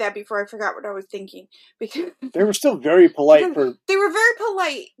to say that before I forgot what I was thinking, because they were still very polite. They were very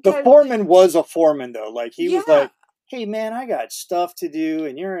polite. The foreman was a foreman, though. Like he was like, "Hey, man, I got stuff to do,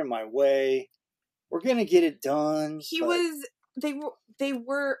 and you're in my way. We're gonna get it done." They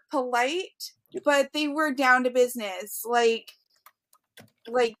were polite, but they were down to business. Like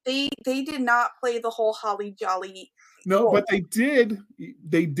they did not play the whole holly jolly. No, but they did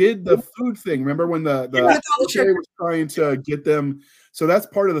the food thing. Remember when the military was trying to get them? So that's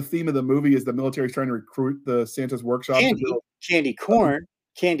part of the theme of the movie is the military is trying to recruit the Santa's workshop. Candy corn,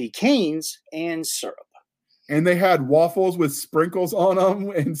 candy canes, and syrup. And they had waffles with sprinkles on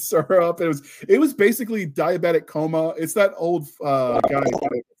them and syrup. It was basically diabetic coma. It's that old guy.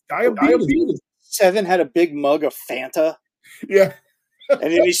 Diabetes. Seven had a big mug of Fanta. Yeah.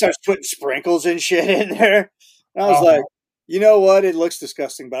 And then he starts putting sprinkles and shit in there. And I was like, you know what? It looks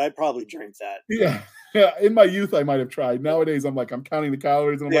disgusting, but I'd probably drink that. Yeah. Yeah. In my youth, I might have tried. Nowadays, I'm counting the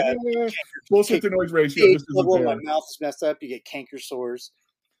calories. And I'm bullshit to noise ratio. My mouth is messed up. You get canker sores.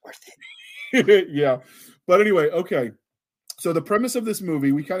 Worth it. Yeah. But anyway, okay. So the premise of this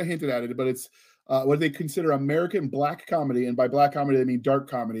movie, we kind of hinted at it, but it's what they consider American black comedy. And by black comedy, they mean dark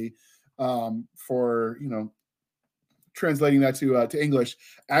comedy for, translating that to English,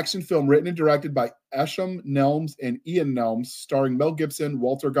 action film written and directed by Esham Nelms and Ian Nelms, starring Mel Gibson,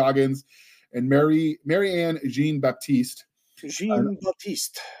 Walter Goggins, and Marianne Jean-Baptiste.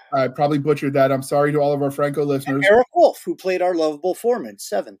 Jean-Baptiste. I probably butchered that. I'm sorry to all of our Franco listeners. And Eric Wolf, who played our lovable foreman,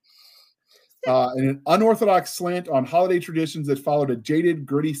 7. And an unorthodox slant on holiday traditions that followed a jaded,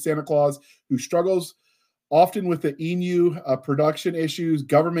 gritty Santa Claus who struggles often with the Inu production issues,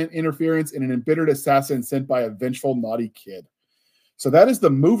 government interference, and an embittered assassin sent by a vengeful, naughty kid. So that is the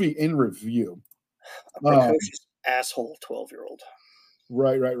movie in review. A precocious asshole 12-year-old.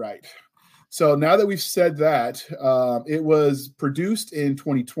 Right. So now that we've said that, it was produced in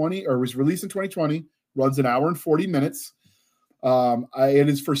 2020, or was released in 2020, runs an hour and 40 minutes. It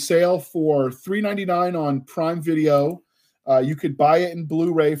is for sale for $3.99 on Prime Video. You could buy it in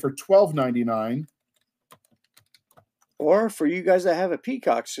Blu-ray for $12.99. Or for you guys that have a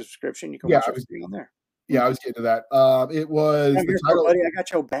Peacock subscription, you can watch everything on there. Yeah, I was getting to that. It was the title. Buddy, I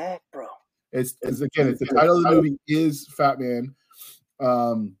got your back, bro. It's the title of the movie is Fat Man.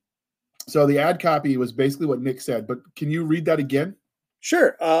 So the ad copy was basically what Nick said, but can you read that again?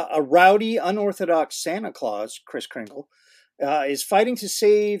 Sure. A rowdy, unorthodox Santa Claus, Kris Kringle, is fighting to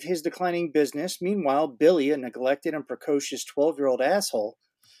save his declining business. Meanwhile, Billy, a neglected and precocious 12-year-old asshole,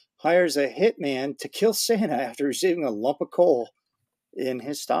 hires a hitman to kill Santa after receiving a lump of coal in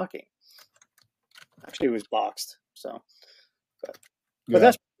his stocking. Actually, it was boxed. So, but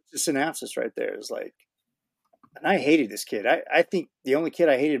that's the synopsis right there. Is like, and I hated this kid. I think the only kid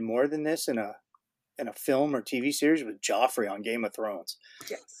I hated more than this in a film or TV series was Joffrey on Game of Thrones.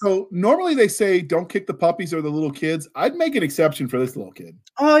 Yes. So normally they say don't kick the puppies or the little kids. I'd make an exception for this little kid.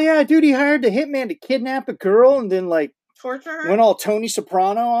 Oh yeah, dude, he hired the hitman to kidnap a girl and then like torture her. Went all Tony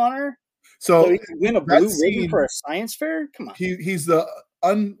Soprano on her. So he could win a blue ribbon for a science fair. Come on, he's the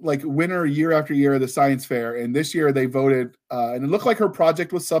winner year after year of the science fair, and this year they voted, and it looked like her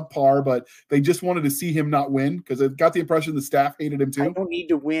project was subpar, but they just wanted to see him not win because it got the impression the staff hated him too. I don't need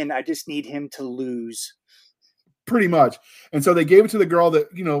to win; I just need him to lose. Pretty much, and so they gave it to the girl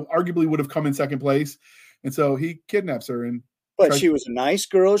that arguably would have come in second place, and so he kidnaps her and. But she was a nice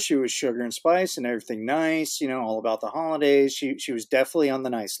girl. She was sugar and spice and everything nice, all about the holidays. She was definitely on the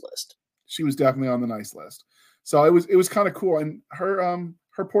nice list. She was definitely on the nice list. So it was kind of cool. And her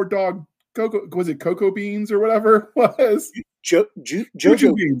poor dog, Coco, was it Cocoa Beans or whatever it was? Juju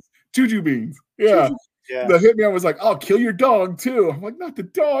Beans. Juju Beans. Yeah. Yeah. The hitman was like, I'll kill your dog too. I'm like, not the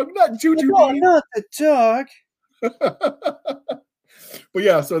dog, not Juju Beans. Not the dog. But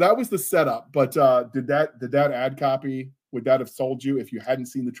yeah, so that was the setup. But did that ad copy, would that have sold you if you hadn't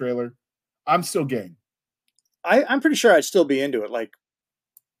seen the trailer? I'm still game. I'm pretty sure I'd still be into it. Like,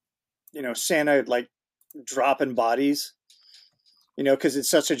 Santa like dropping bodies, because it's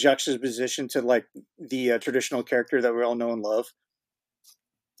such a juxtaposition to like the traditional character that we all know and love.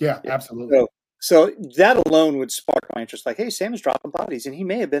 Yeah, absolutely. So that alone would spark my interest. Like, hey, Santa's dropping bodies, and he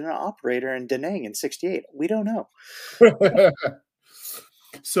may have been an operator in Da Nang in '68. We don't know.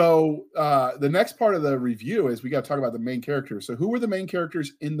 So the next part of the review is we got to talk about the main characters. So who were the main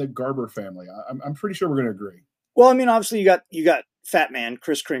characters in the Garber family? I'm pretty sure we're going to agree. Well, I mean, obviously you got Fat Man,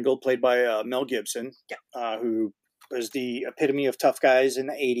 Kris Kringle, played by Mel Gibson, who was the epitome of tough guys in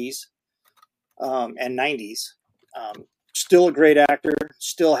the 80s and 90s. Still a great actor,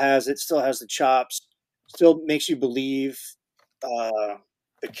 still has the chops, still makes you believe the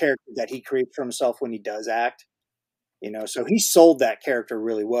character that he creates for himself when he does act. So he sold that character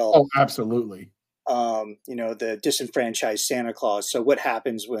really well. Oh, absolutely. The disenfranchised Santa Claus. So what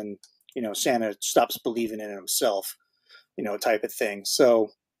happens when, Santa stops believing in himself, type of thing. So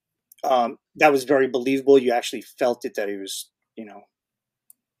that was very believable. You actually felt it that he was,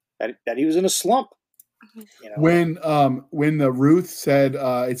 that he was in a slump. When the Ruth said,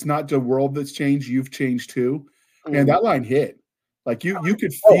 it's not the world that's changed, you've changed too. Mm-hmm. And that line hit. Like you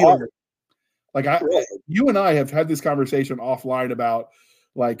could feel it. Like you and I have had this conversation offline about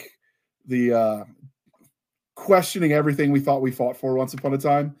like the questioning everything we thought we fought for once upon a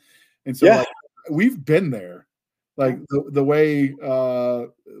time, and so like, we've been there. Like the way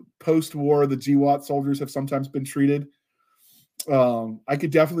post-war the GWAT soldiers have sometimes been treated. I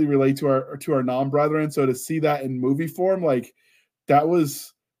could definitely relate to our non-brethren. So to see that in movie form, like that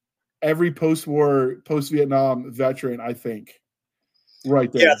was every post-war, post-Vietnam veteran, I think, right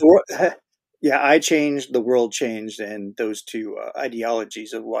there. Yeah. Yeah, I changed, the world changed, and those two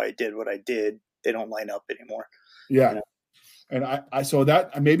ideologies of why I did what I did, they don't line up anymore. Yeah. And I saw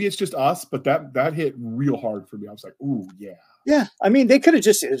that, maybe it's just us, but that hit real hard for me. I was like, ooh, yeah. Yeah. I mean, they could have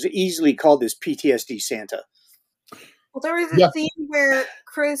just easily called this PTSD Santa. Well, there was a scene where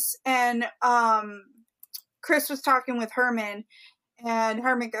Chris was talking with Herman, and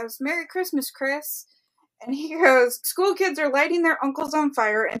Herman goes, "Merry Christmas, Chris." And he goes, "School kids are lighting their uncles on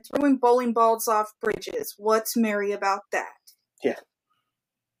fire and throwing bowling balls off bridges. What's merry about that?" Yeah.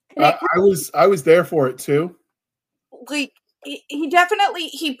 I was there for it too. Like he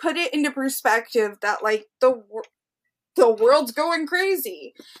definitely put it into perspective that like the world's going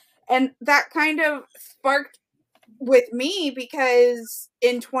crazy. And that kind of sparked with me because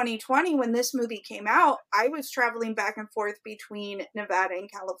in 2020 when this movie came out, I was traveling back and forth between Nevada and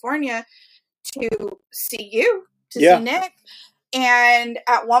California to see you, see Nick. And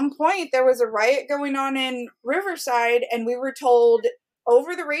at one point there was a riot going on in Riverside, and we were told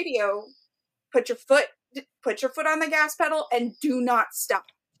over the radio, put your foot on the gas pedal and do not stop.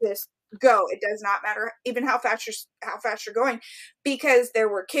 Just go. It does not matter even how fast you're going, because there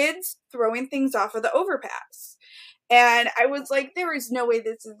were kids throwing things off of the overpass. And I was like, there is no way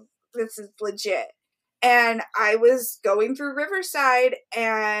this is legit. And I was going through Riverside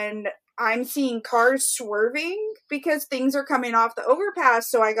and I'm seeing cars swerving because things are coming off the overpass.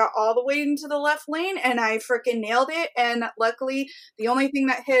 So I got all the way into the left lane and I freaking nailed it. And luckily, the only thing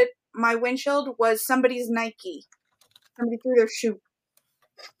that hit my windshield was somebody's Nike. somebody threw their shoe.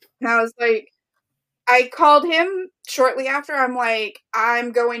 And I was like, I called him shortly after. I'm like,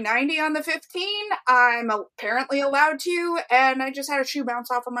 I'm going 90 on the 15. I'm apparently allowed to, and I just had a shoe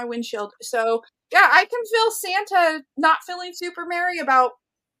bounce off of my windshield. So, yeah, I can feel Santa not feeling super merry about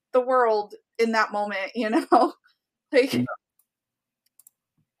the world in that moment, you know? Like,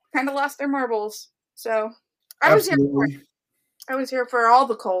 kind of lost their marbles. So, I was here for it. I was here for all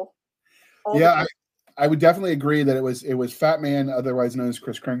the coal. I would definitely agree that it was Fat Man, otherwise known as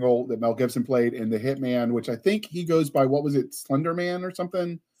Kris Kringle, that Mel Gibson played, and the Hitman, which I think he goes by, what was it, Slender Man or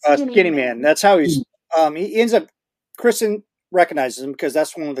something? Skinny Man. That's how he's. He ends up. Kristen recognizes him because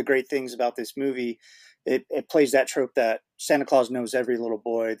that's one of the great things about this movie. It plays that trope that Santa Claus knows every little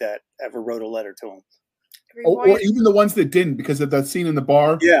boy that ever wrote a letter to him. Or even the ones that didn't, because of that scene in the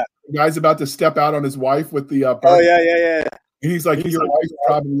bar. Yeah, the guy's about to step out on his wife with the. Oh yeah. And he's like, your wife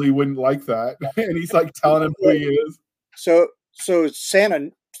probably wouldn't like that. And he's like telling him who he is. So Santa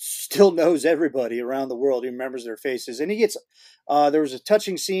still knows everybody around the world. He remembers their faces. And he gets, there was a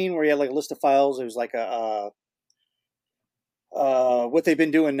touching scene where he had like a list of files. It was like what they've been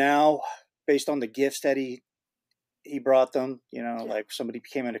doing now based on the gifts that he brought them. You know, like somebody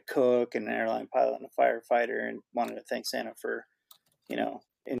became a cook and an airline pilot and a firefighter and wanted to thank Santa for, you know,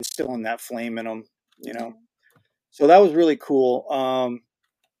 instilling that flame in them, you know. So that was really cool.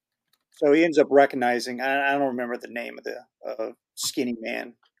 So he ends up recognizing, I don't remember the name of the skinny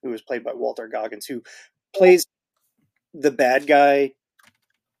man who was played by Walter Goggins, who plays the bad guy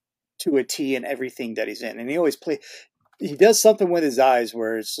to a T in everything that he's in. And he does something with his eyes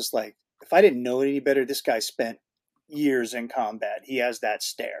where it's just like, if I didn't know any better, this guy spent years in combat. He has that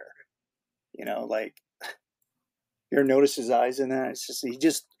stare, you know, like, you ever notice his eyes in that? It's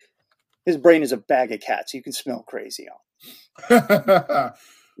just, his brain is a bag of cats. You can smell crazy on.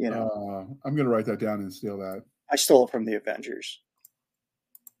 You know, I'm going to write that down and steal that. I stole it from the Avengers.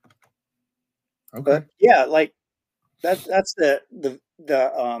 Okay. But yeah, like that's the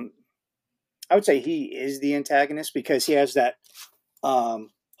I would say he is the antagonist because he has that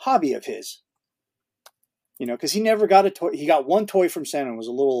hobby of his. You know, because he never got a toy. He got one toy from Santa. It was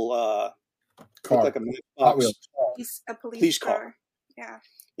a little car, like a police car. Yeah.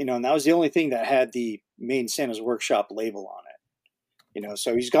 You know, and that was the only thing that had the Made in Santa's Workshop label on it. You know,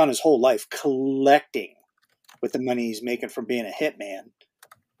 so he's gone his whole life collecting with the money he's making from being a hitman,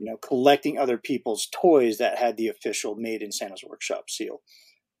 you know, collecting other people's toys that had the official Made in Santa's Workshop seal.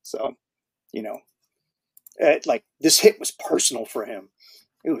 So, you know, like this hit was personal for him.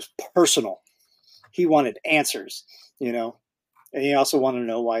 It was personal. He wanted answers, you know, and he also wanted to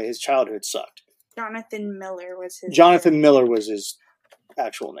know why his childhood sucked. Jonathan Miller was his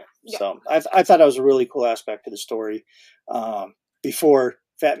actual name. Yeah. So I thought that was a really cool aspect to the story. Before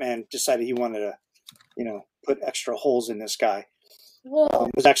Fat Man decided he wanted to, you know, put extra holes in this guy,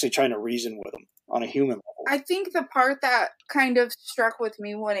 was actually trying to reason with him on a human level. I think the part that kind of struck with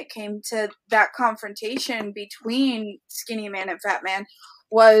me when it came to that confrontation between Skinny Man and Fat Man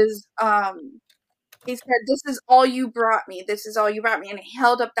was, he said, "This is all you brought me. This is all you brought me." And he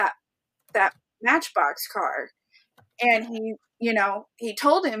held up that Matchbox car. And he, you know, he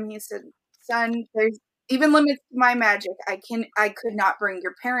told him, he said, "Son, there's even limits to my magic. I could not bring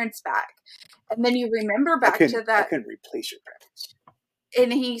your parents back." And then you remember back to that. I couldn't replace your parents.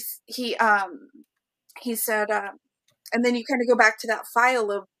 And he said, and then you kind of go back to that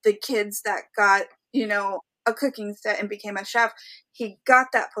file of the kids that got, you know, a cooking set and became a chef. He got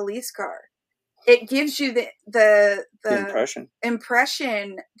that police car. It gives you the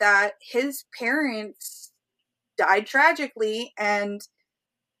impression that his parents died tragically and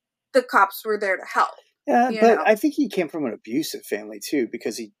the cops were there to help. Yeah, but I think he came from an abusive family too,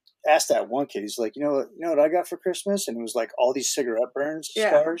 because he asked that one kid, he's like, you know what I got for Christmas? And it was like all these cigarette burns,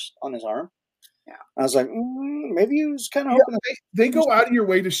 scars on his arm. Yeah. I was like, maybe he was kind of hoping they go out of your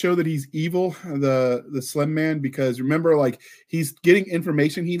way to show that he's evil, the Slim Man, because remember, like, he's getting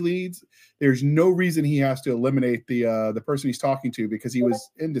information he leads. There's no reason he has to eliminate the person he's talking to because he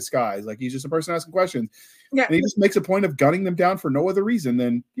was in disguise. Like, he's just a person asking questions. Yeah. And he just makes a point of gunning them down for no other reason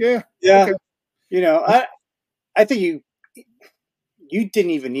than, okay. You know, I think you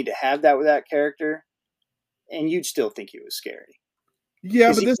didn't even need to have that with that character, and you'd still think he was scary.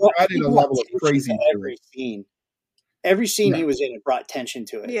 Yeah, but this added a level of crazy to every scene. Every scene he was in, it brought tension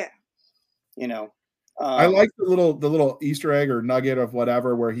to it. Yeah. You know. I like the little Easter egg or nugget of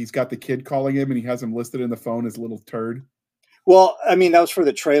whatever where he's got the kid calling him and he has him listed in the phone as little turd. Well, I mean, that was for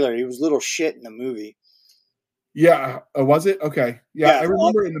the trailer. He was little shit in the movie. Yeah. Was it? Okay. Yeah, I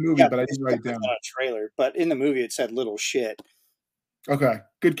remember in the movie, but I didn't write it down. Not a trailer, but in the movie it said little shit. Okay.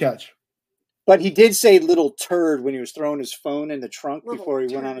 Good catch. But he did say "little turd" when he was throwing his phone in the trunk Little before he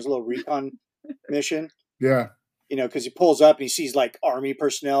went turd. on his little recon mission. Yeah. You know, because he pulls up and he sees like army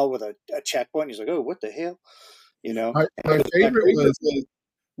personnel with a checkpoint. And he's like, "Oh, what the hell?" You know. My favorite was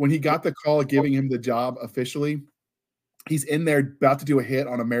when he got the call giving him the job officially. He's in there about to do a hit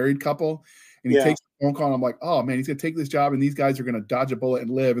on a married couple, and he Yeah. takes the phone call. And I'm like, oh man, he's gonna take this job, and these guys are gonna dodge a bullet and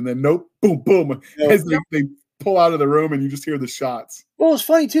live. And then nope, boom, boom, as they pull out of the room, and you just hear the shots. Well, it was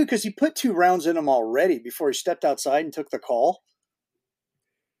funny too because he put 2 rounds in him already before he stepped outside and took the call.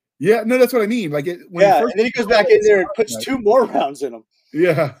 Yeah, no, that's what I mean. Like it. When Yeah, and then he goes back in there and puts 2 more rounds in him.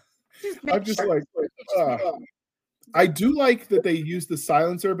 Yeah, I'm just like, I do like that they used the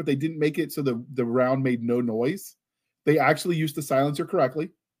silencer, but they didn't make it so the round made no noise. They actually used the silencer correctly.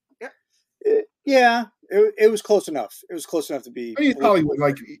 Yeah, it was close enough. It was close enough to be. I mean, it's Hollywood.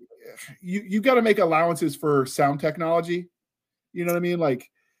 Like you got to make allowances for sound technology. You know what I mean? Like,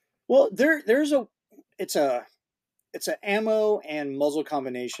 well, it's an ammo and muzzle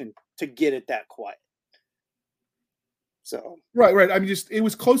combination to get it that quiet. So right. I mean, just it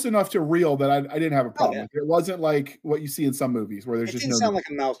was close enough to real that I didn't have a problem. It wasn't like what you see in some movies where there's it just didn't no sound like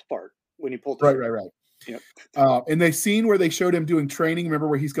a mouth part when he pulled the right. Yep. And the scene where they showed him doing training, remember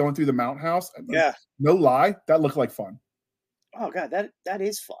where he's going through the mountain house? Yeah. No lie, that looked like fun. Oh god, that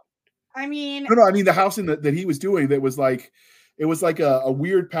is fun. I mean, no, I mean the house that he was doing that was like it was like a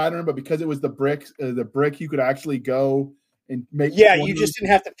weird pattern, but because it was the brick you could actually go and make. Yeah, you just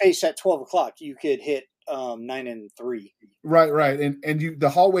didn't have to face at 12 o'clock. You could hit 9 and 3. Right, and you the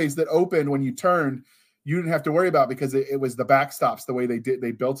hallways that opened when you turned, you didn't have to worry about because it was the backstops the way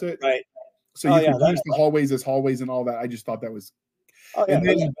they built it. Right. So you could use the hallways as hallways and all that. I just thought that was. Oh yeah,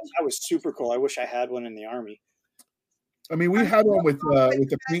 that was super cool. I wish I had one in the Army. I mean, we had one with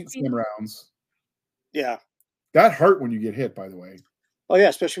the paint skim rounds. Yeah, that hurt when you get hit. By the way. Oh yeah,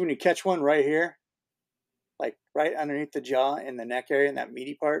 especially when you catch one right here, like right underneath the jaw in the neck area and that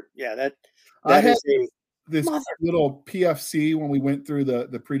meaty part. Yeah, that I had is this little PFC when we went through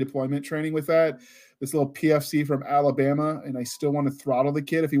the pre-deployment training with that. This little PFC from Alabama, and I still want to throttle the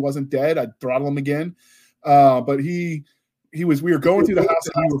kid. If he wasn't dead, I'd throttle him again. But we were going through the house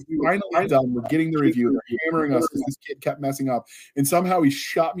and we were finally done. We're getting the review. They're hammering us because this kid kept messing up. And somehow he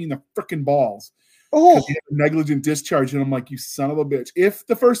shot me in the freaking balls. Oh, he had a negligent discharge. And I'm like, you son of a bitch. If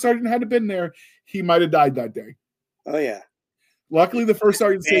the first sergeant had been there, he might have died that day. Oh, yeah. Luckily, the first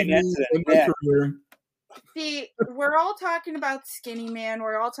sergeant saved me in my career. See, we're all talking about Skinny Man.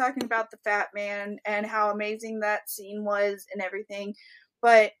 We're all talking about the Fat Man and how amazing that scene was and everything.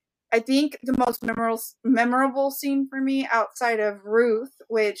 But I think the most memorable scene for me outside of Ruth,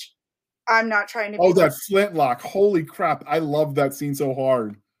 which I'm not trying to be... Oh, that flintlock. Holy crap. I love that scene so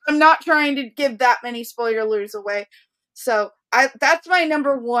hard. I'm not trying to give that many spoilers away. So that's my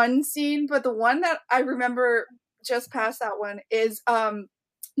number one scene. But the one that I remember just past that one is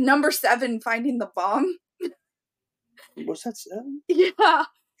number 7, finding the bomb. Was that 7? Yeah.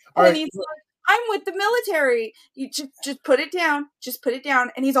 When he's like, I'm with the military. You just put it down. Just put it down.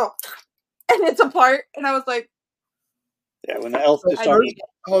 And he's all, and it's apart. And I was like, yeah. When the elf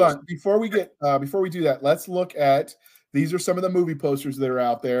hold on. Before we do that, let's look at. These are some of the movie posters that are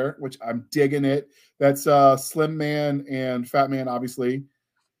out there, which I'm digging it. That's Slim Man and Fat Man, obviously.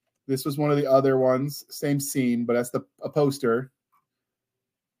 This was one of the other ones. Same scene, but that's a poster.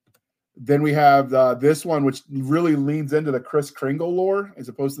 Then we have this one, which really leans into the Kris Kringle lore as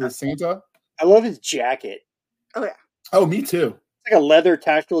opposed to the Santa. I love his jacket. Oh, yeah. Oh, me too. It's like a leather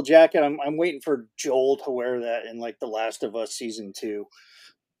tactical jacket. I'm waiting for Joel to wear that in like The Last of Us Season 2.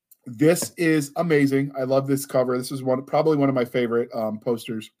 This is amazing. I love this cover. This is probably one of my favorite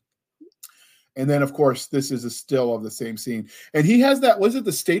posters. And then, of course, this is a still of the same scene. And he has that, was it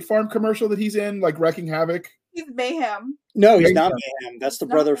the State Farm commercial that he's in, like Wrecking Havoc? He's Mayhem. No, he's not Mayhem. That's the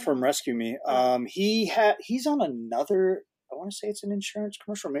brother from Rescue Me. He's on another, I want to say it's an insurance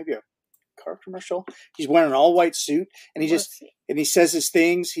commercial, maybe a car commercial. He's wearing an all-white suit, and he says his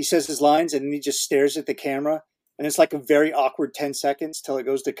things, he says his lines, and he just stares at the camera. And it's like a very awkward 10 seconds till it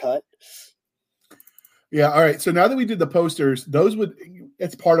goes to cut. Yeah, all right. So now that we did the posters,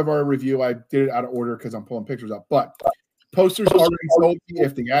 it's part of our review. I did it out of order because I'm pulling pictures up. But posters already sold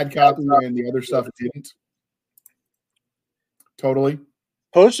if the ad copy and the other stuff didn't. Totally.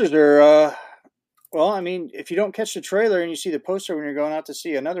 Posters are, well, I mean, if you don't catch the trailer and you see the poster when you're going out to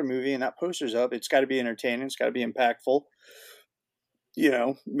see another movie and that poster's up, it's got to be entertaining. It's got to be impactful. You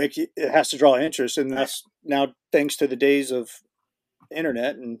know, it has to draw interest, and that's now thanks to the days of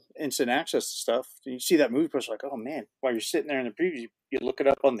internet and instant access to stuff. You see that movie poster, like, oh man, while you're sitting there in the preview, you look it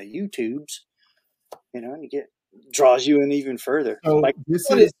up on the YouTubes, you know, and draws you in even further. So like, this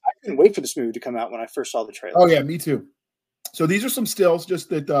I couldn't wait for this movie to come out when I first saw the trailer. Oh yeah, me too. So these are some stills just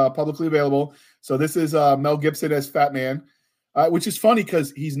that publicly available. So this is Mel Gibson as Fat Man, which is funny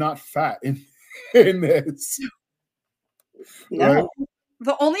because he's not fat in this. No. Right?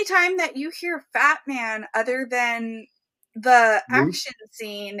 The only time that you hear Fat Man other than the action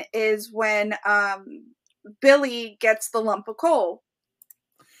scene is when Billy gets the lump of coal.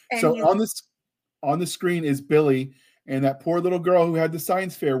 And So on the screen is Billy and that poor little girl who had the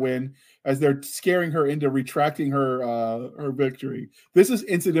science fair win as they're scaring her into retracting her victory. This is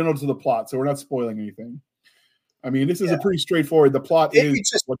incidental to the plot, so we're not spoiling anything. I mean, this is a pretty straightforward. The plot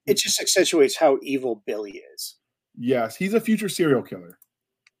it just accentuates how evil Billy is. Yes, he's a future serial killer.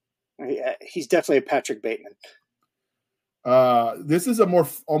 He's definitely a Patrick Bateman. This is a more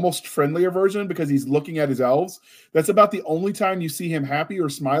almost friendlier version because he's looking at his elves. That's about the only time you see him happy or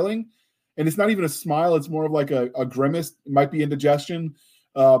smiling. And it's not even a smile. It's more of like a grimace. It might be indigestion.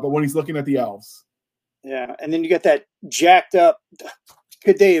 But when he's looking at the elves. Yeah. And then you get that jacked up.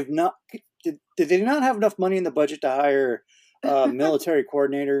 Could they have not, did they not have enough money in the budget to hire a military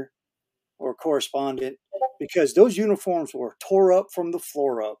coordinator or correspondent? Because those uniforms were tore up from the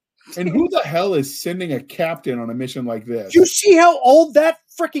floor up. And who the hell is sending a captain on a mission like this? You see how old that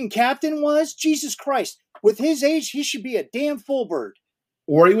freaking captain was? Jesus Christ. With his age, he should be a damn full bird.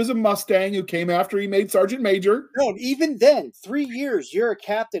 Or he was a Mustang who came after he made Sergeant Major. No, even then, 3 years, you're a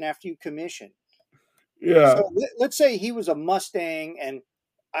captain after you commission. Yeah. So let's say he was a Mustang and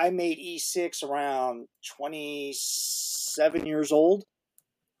I made E6 around 27 years old.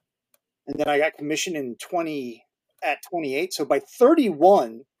 And then I got commissioned at 28. So by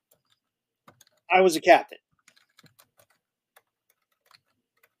 31, I was a captain.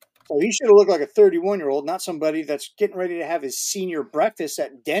 So he should have looked like a 31-year-old, not somebody that's getting ready to have his senior breakfast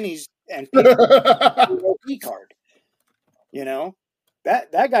at Denny's and P card. You know,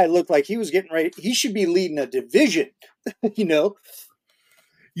 that guy looked like he was getting ready. He should be leading a division. You know.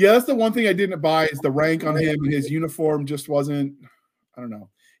 Yeah, that's the one thing I didn't buy is the rank on him. His uniform just wasn't. I don't know.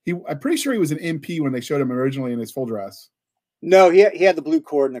 I'm pretty sure he was an MP when they showed him originally in his full dress. No, he had the blue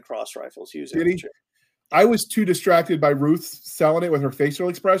cord and the cross rifles. He was. Did he? I was too distracted by Ruth selling it with her facial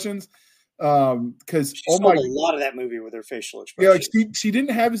expressions. Because a lot of that movie with her facial expressions. Yeah, like she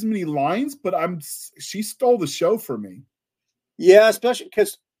didn't have as many lines, but she stole the show for me. Yeah, especially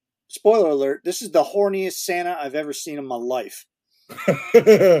because, spoiler alert, this is the horniest Santa I've ever seen in my life.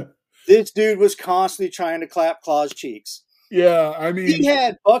 This dude was constantly trying to clap Claus cheeks. Yeah, I mean, he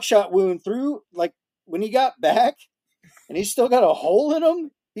had buckshot wound through, like when he got back, and he's still got a hole in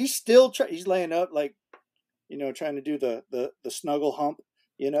him. He's still he's laying up, like, you know, trying to do the snuggle hump,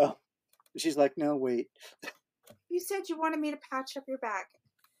 you know. She's like, no, wait. You said you wanted me to patch up your back.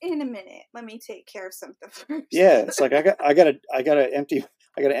 In a minute, let me take care of something first. Yeah, it's like I gotta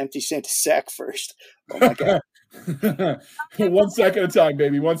empty Santa's sack first. Oh my god. 1 sack at a time,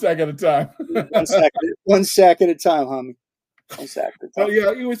 baby. 1 sack at a time. one sack at a time, homie. 1 sack at a time. Oh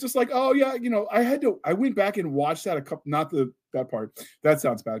yeah, it was just like, oh yeah, you know, I went back and watched that that part. That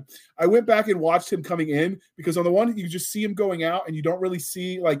sounds bad. I went back and watched him coming in because on the one you just see him going out and you don't really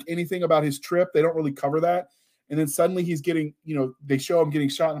see like anything about his trip. They don't really cover that. And then suddenly he's getting, you know, they show him getting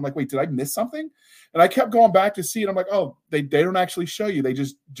shot. And I'm like, wait, did I miss something? And I kept going back to see it. I'm like, oh, they don't actually show you. They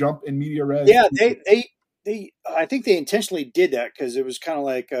just jump in media res. Yeah, they I think they intentionally did that because it was kind of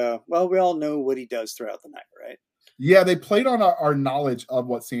like, well, we all know what he does throughout the night, right? Yeah, they played on our knowledge of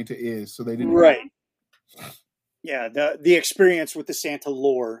what Santa is, so they didn't. Right. Yeah, the experience with the Santa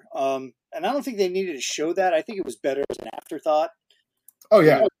lore. And I don't think they needed to show that. I think it was better as an afterthought. Oh,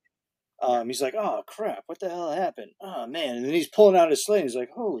 yeah. He's like, oh, crap, what the hell happened? Oh, man. And then he's pulling out his sleigh. And he's like,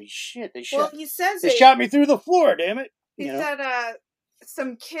 holy shit, they shot me through the floor, damn it. He said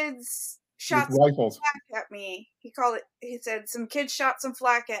some kids shot with some rifles flak at me. He said some kids shot some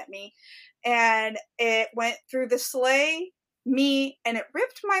flak at me. And it went through the sleigh, me, and it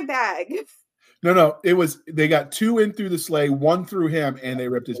ripped my bag. No, it was, they got 2 in through the sleigh, 1 through him, and they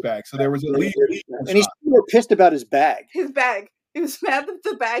ripped his bag. So there was at least. And he's more pissed about his bag. His bag. He was mad that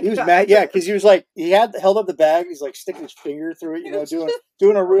the bag. He was mad, yeah, because he was like, he had held up the bag. He's like sticking his finger through it, you know,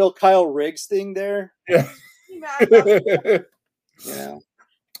 doing a real Kyle Riggs thing there. Yeah. Yeah.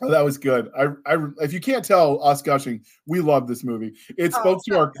 Oh, that was good. I if you can't tell us gushing, we love this movie. It spoke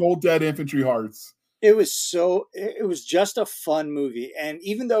to our cold, dead infantry hearts. It was just a fun movie. And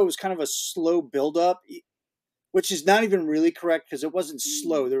even though it was kind of a slow buildup, which is not even really correct because it wasn't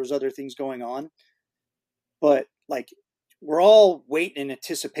slow. There was other things going on. But like, we're all waiting in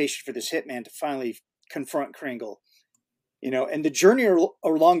anticipation for this hitman to finally confront Kringle. You know, and the journey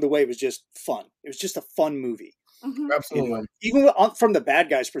along the way was just fun. It was just a fun movie. Absolutely. Even from the bad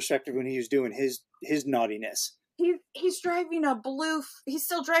guy's perspective, when he was doing his naughtiness. He's driving a blue. He's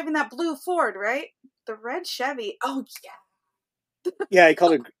still driving that blue Ford, right? The red Chevy. Oh yeah. Yeah, he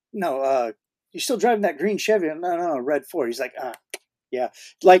called it. No, you're still driving that green Chevy. No, red Ford. He's like, yeah.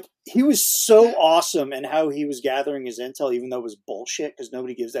 Like, he was so awesome in how he was gathering his intel, even though it was bullshit, because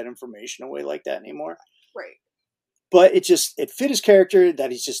nobody gives that information away like that anymore. Right. But it fit his character that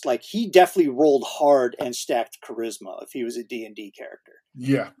he's just like, he definitely rolled hard and stacked charisma if he was a D&D character.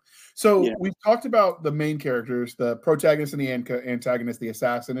 Yeah. So we've talked about the main characters, the protagonist and the antagonist, the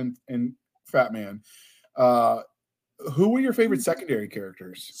assassin and Fat Man. Who were your favorite secondary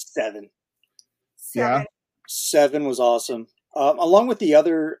characters? Seven. Yeah. Seven was awesome. Along with the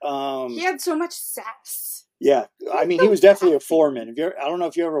other... he had so much sass. Yeah. I mean, he was definitely a foreman. I don't know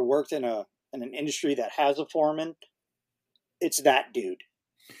if you ever worked in an industry that has a foreman. It's that dude.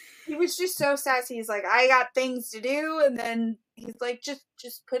 He was just so sassy. He's like, I got things to do. And then he's like, just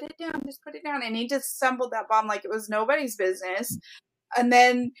put it down. Just put it down. And he just assembled that bomb like it was nobody's business. And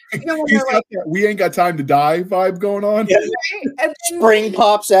then, he's got that "we ain't got time to die" vibe going on. Yeah. Right? And then, spring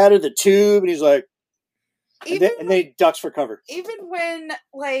pops out of the tube, and he's like, and then he ducks for cover. Even when,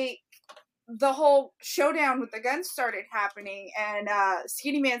 like, the whole showdown with the guns started happening and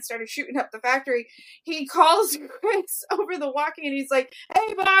Skinny Man started shooting up the factory, he calls Chris over the walkie and he's like,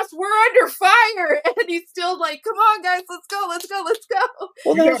 hey boss, we're under fire, and he's still like, come on guys, let's go.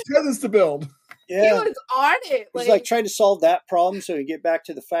 Well, we got presents to build. Yeah. He was on it. He's like trying to solve that problem so he can get back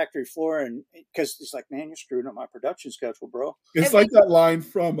to the factory floor, and because he's like, man, you're screwing up my production schedule, bro. It's like that line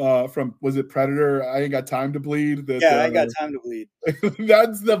from was it Predator? I ain't got time to bleed. I ain't got time to bleed.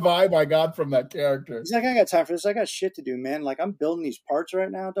 That's the vibe I got from that character. He's like, I got time for this. I got shit to do, man. Like, I'm building these parts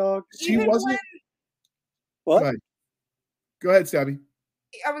right now, dog. She wasn't. What? Go ahead, Stabby.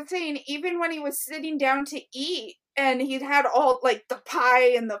 I was saying, even when he was sitting down to eat, and he'd had all, like, the pie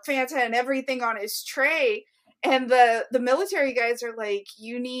and the Fanta and everything on his tray, and the military guys are like,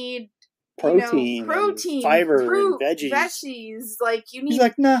 you need protein, fiber, fruit, and veggies. Like, you need. He's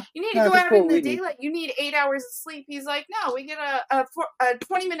like, nah. You need to go out in the daylight. You need 8 hours of sleep. He's like, no, we get a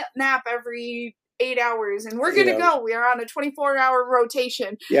 20-minute nap every 8 hours, and we're gonna go. We are on a 24-hour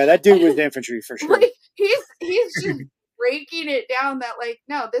rotation. Yeah, that dude was infantry for sure. Like, he's just breaking it down that, like,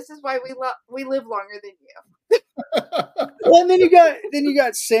 no, this is why we live longer than you. Well, and then you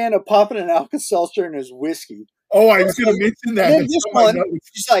got Santa popping an Alka-Seltzer in his whiskey. Oh, I was going to mention that. And this one,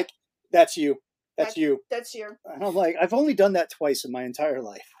 she's like, "That's you. That's you. That's you." And I'm like, I've only done that twice in my entire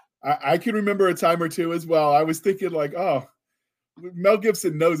life. I can remember a time or two as well. I was thinking like, oh, Mel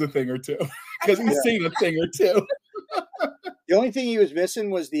Gibson knows a thing or two because he's seen a thing or two. The only thing he was missing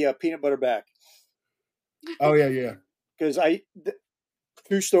was the peanut butter back. Oh yeah. Because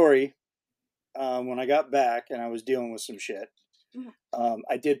true story. When I got back and I was dealing with some shit,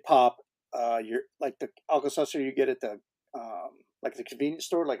 I did pop the Alka-Seltzer you get at the like the convenience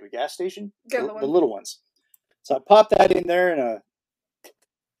store, like the gas station, the little ones. So I popped that in there and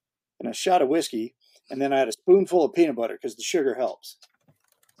a shot of whiskey, and then I had a spoonful of peanut butter because the sugar helps.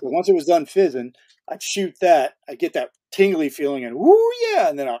 So once it was done fizzing, I'd shoot that. I get that tingly feeling, and woo yeah,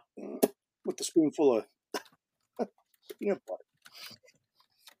 and then I with the spoonful of peanut butter.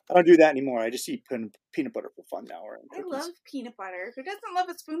 I don't do that anymore. I just eat peanut butter for fun now. I love peanut butter. Who doesn't love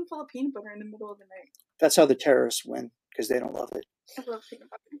a spoonful of peanut butter in the middle of the night? That's how the terrorists win, because they don't love it. I love peanut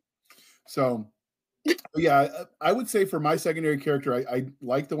butter. So, yeah, I would say for my secondary character, I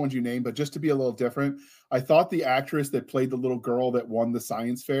like the ones you named, but just to be a little different, I thought the actress that played the little girl that won the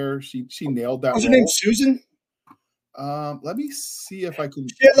science fair, she nailed that. Was her name Susan? Let me see if I can.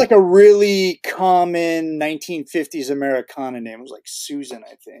 She had like a really common 1950s Americana name. It was like Susan,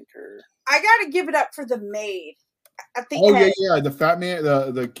 I think. Or I gotta give it up for the maid. At the end. Yeah, the fat man,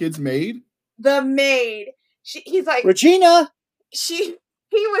 the kid's maid. The maid. He's like Regina. He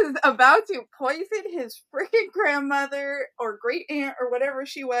was about to poison his freaking grandmother or great aunt or whatever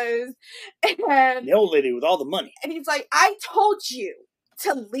she was, and the old lady with all the money. And he's like, I told you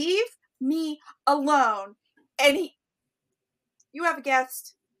to leave me alone. And you have a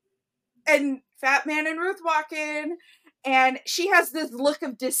guest. And Fat Man and Ruth walk in, and she has this look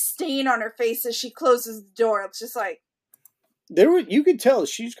of disdain on her face as she closes the door. It's just like you could tell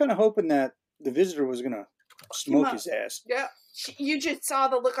she's kind of hoping that the visitor was gonna smoke his ass. Yeah, you just saw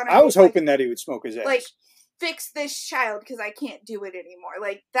the look on her face. I was hoping like, that he would smoke his ass. Like, fix this child because I can't do it anymore.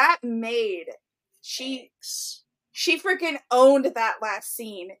 Like, that maid, she freaking owned that last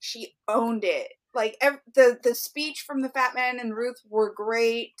scene. She owned it. Like, the speech from the Fat Man and Ruth were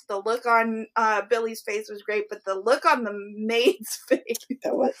great. The look on Billy's face was great, but the look on the maid's face.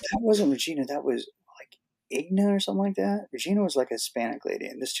 That wasn't Regina. That was like Igna or something like that. Regina was like a Hispanic lady,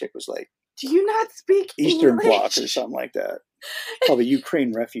 and this chick was like Do you not speak Eastern English? Bloc or something like that. Probably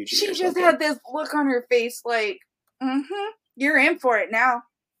Ukraine refugee. She or just something. had this look on her face like, you're in for it now.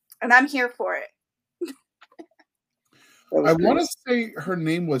 And I'm here for it. I want to say her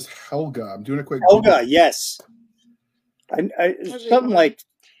name was Helga. I'm doing a quick Helga, Google. yes. Something like,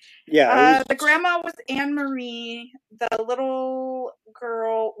 yeah. The grandma was Anne Marie. The little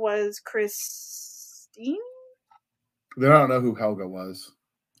girl was Christine. Then I don't know who Helga was.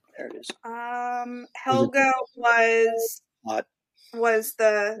 There it is. Helga was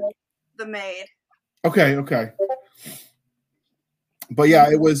the maid. Okay. But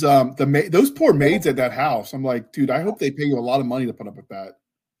yeah, it was those poor maids at that house. I'm like, dude, I hope they pay you a lot of money to put up with that.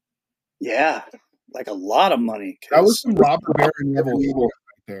 Yeah, like a lot of money. That was some Robert Baron level right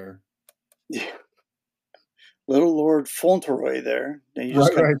there. Yeah. Little Lord Fauntleroy there. And you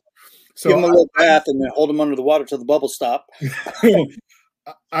just Right. So give him a little bath and then hold him under the water till the bubbles stop.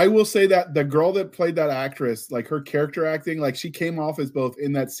 I will say that the girl that played that actress, like her character acting, like she came off as both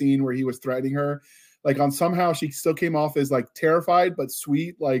in that scene where he was threatening her, like on somehow she still came off as like terrified but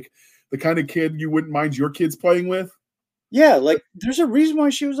sweet, like the kind of kid you wouldn't mind your kids playing with. Yeah, like there's a reason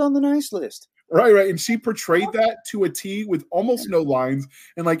why she was on the nice list. Right. And she portrayed that to a T with almost no lines.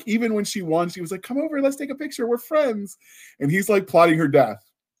 And like even when she won, she was like, come over, let's take a picture. We're friends. And he's like plotting her death.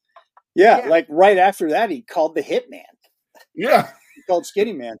 Yeah, like right after that, he called the hitman. Yeah. He called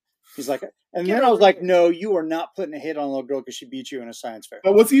Skinny Man. He's like, and then I was like, no, you are not putting a hit on a little girl because she beat you in a science fair.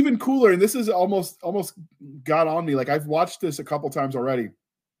 But what's even cooler, and this is almost got on me, like I've watched this a couple times already.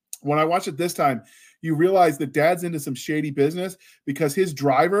 When I watched it this time, you realize that Dad's into some shady business because his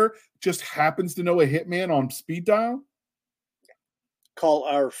driver just happens to know a hitman on speed dial. Call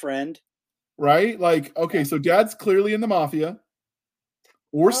our friend. Right? Like, okay, so Dad's clearly in the mafia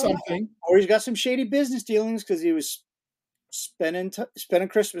or something. Or he's got some shady business dealings because he was spending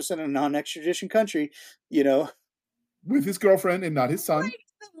Christmas in a non-extradition country, you know. With his girlfriend and not his son. Like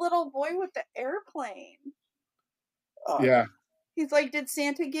the little boy with the airplane. Yeah. He's like, did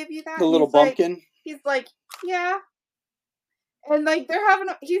Santa give you that? The little bumpkin. He's like, yeah. And like they're having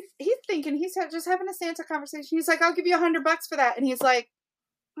he's thinking he's just having a Santa conversation. He's like, I'll give you $100 for that. And he's like,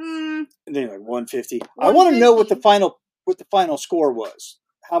 And then like 150. I want to know what the final score was.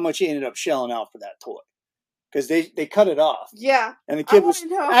 How much he ended up shelling out for that toy. Because they cut it off. Yeah. And the kid was,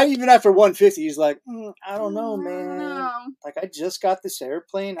 even after 150, he's like, I don't know, man. Like, I just got this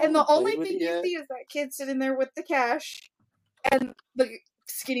airplane. And the only thing you see is that kid sitting there with the cash and the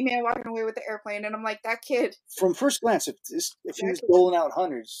Skinny Man walking away with the airplane. And I'm like, that kid. From first glance, if he was doling out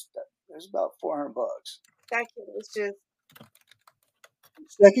hundreds, there's about $400. That kid was just.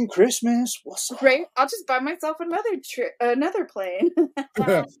 Second Christmas. What's up? Great. I'll just buy myself another plane.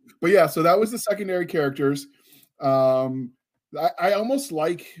 But yeah, so that was the secondary characters. I almost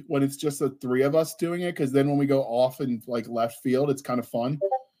like when it's just the three of us doing it because then when we go off in like left field, it's kind of fun.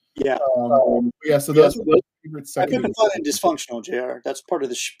 Yeah. Yeah. So those were my favorite secondary. I put the fun and dysfunctional, JR. That's part of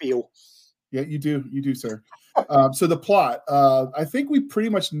the spiel. Yeah, you do, sir. So the plot, I think we pretty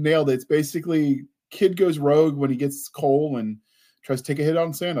much nailed it. It's basically kid goes rogue when he gets coal and tries to take a hit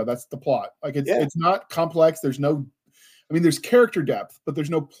on Santa. That's the plot. Like it's not complex. There's there's character depth, but there's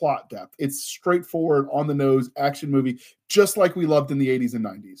no plot depth. It's straightforward, on the nose action movie, just like we loved in the 80s and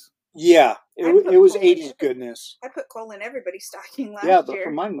 90s. Yeah, it was 80s goodness. I put coal in everybody's stocking last year. Yeah,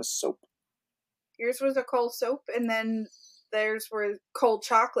 but mine was soap. Yours was a coal soap, and then theirs were cold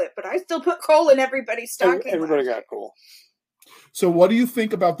chocolate. But I still put coal in everybody's stocking. Everybody got coal. So what do you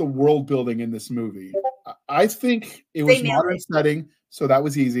think about the world building in this movie? I think it was modern setting, so that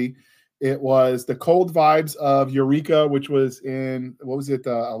was easy. It was the cold vibes of Eureka, which was in, what was it,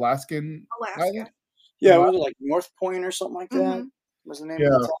 Alaska. Island? Yeah, was it like North Point or something like that? Mm-hmm. Was the name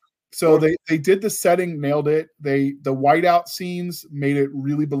of the town? So they did the setting, nailed it. The whiteout scenes made it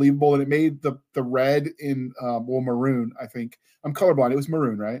really believable, and it made the red in maroon, I think. I'm colorblind. It was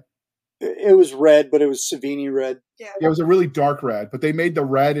maroon, right? It was red, but it was Savini red. Yeah, it was a really dark red, but they made the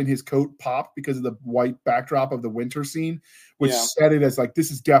red in his coat pop because of the white backdrop of the winter scene, which set it as like,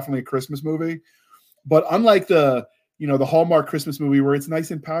 this is definitely a Christmas movie. But unlike the Hallmark Christmas movie where it's nice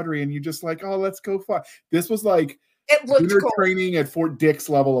and powdery and you just like, oh, let's go fly. This was like winter training at Fort Dix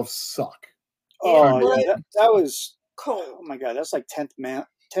level of suck. Oh, yeah, that was cold. Oh my God, that's like 10th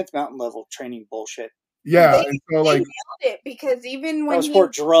Mountain level training bullshit. Yeah, and so like nailed it because even when that was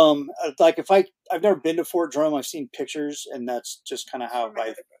Fort Drum, like I've never been to Fort Drum, I've seen pictures, and that's just kind of how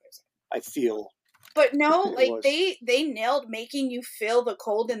I feel. But no, It like was. they nailed making you feel the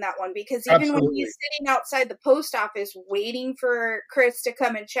cold in that one, because even when he's sitting outside the post office waiting for Chris to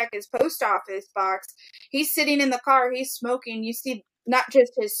come and check his post office box, he's sitting in the car, he's smoking. You see not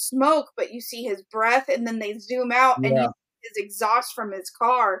just his smoke, but you see his breath, and then they zoom out and you see his exhaust from his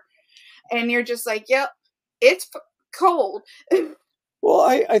car, and you're just like, yep, it's cold. Well,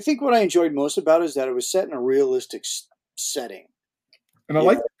 I think what I enjoyed most about it is that it was set in a realistic setting. And I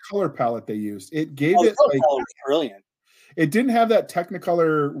like the color palette they used. It gave it color like palette was brilliant. It didn't have that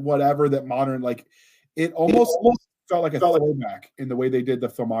Technicolor whatever that modern, like it almost felt like a throwback in the way they did the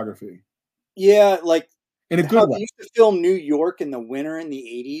filmography. Yeah, like in a good way. They used to film New York in the winter in the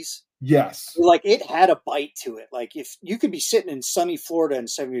 80s. Yes. Like it had a bite to it. Like if you could be sitting in sunny Florida in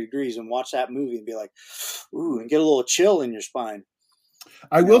 70 degrees and watch that movie and be like, ooh, and get a little chill in your spine.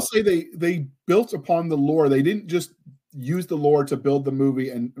 I will say they built upon the lore. They didn't just use the lore to build the movie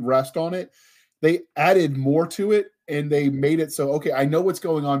and rest on it. They added more to it, and they made it so, okay, I know what's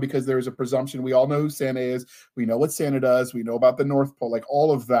going on because there's a presumption. We all know who Santa is. We know what Santa does. We know about the North Pole, like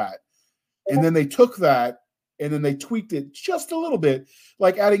all of that. And then they took that and then they tweaked it just a little bit,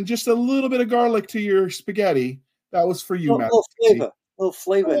 like adding just a little bit of garlic to your spaghetti. That was for you, Matt. A little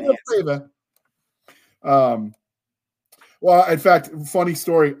flavor. Well, in fact, funny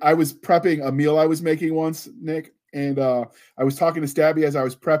story. I was prepping a meal I was making once, Nick, and I was talking to Stabby as I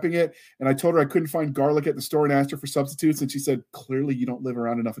was prepping it, and I told her I couldn't find garlic at the store and asked her for substitutes, and she said, clearly you don't live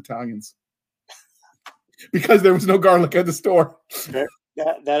around enough Italians. Because there was no garlic at the store.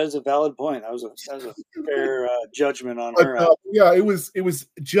 That is a valid point. That was a fair judgment on her. Yeah, it was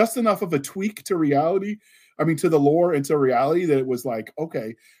just enough of a tweak to reality. I mean, to the lore and to reality that it was like,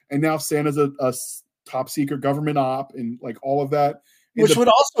 okay, and now Santa's a top secret government op and like all of that. Which would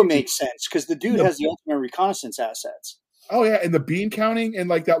also make sense because the dude has the ultimate reconnaissance assets. Oh, yeah. And the bean counting and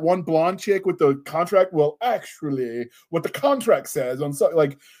like that one blonde chick with the contract. Well, actually, what the contract says on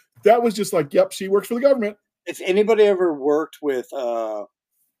like that was just like, yep, she works for the government. If anybody ever worked with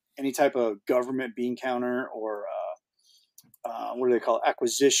any type of government bean counter or what do they call it?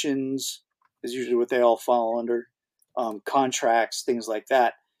 Acquisitions is usually what they all fall under. Contracts, things like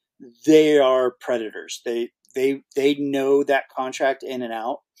that. They are predators. They know that contract in and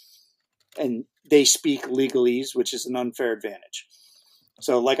out, and they speak legalese, which is an unfair advantage.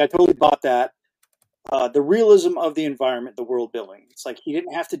 So, like, I totally bought that. The realism of the environment, the world building. It's like he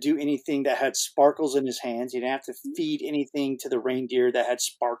didn't have to do anything that had sparkles in his hands. He didn't have to feed anything to the reindeer that had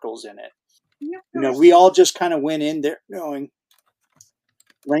sparkles in it. You know, we all just kind of went in there knowing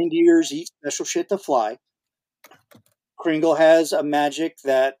reindeers eat special shit to fly. Kringle has a magic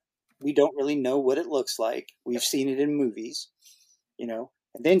that we don't really know what it looks like. We've seen it in movies, you know.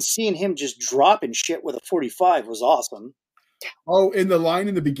 And then seeing him just dropping shit with a 45 was awesome. Oh, in the line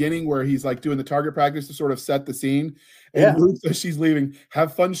in the beginning where he's like doing the target practice to sort of set the scene, and Ruth says she's leaving,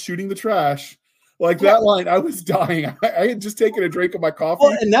 have fun shooting the trash. Like that line, I was dying. I had just taken a drink of my coffee.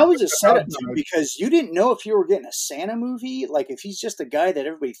 Well, and that was a setup too, because you didn't know if you were getting a Santa movie. Like if he's just a guy that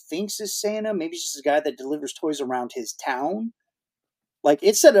everybody thinks is Santa, maybe he's just a guy that delivers toys around his town. Like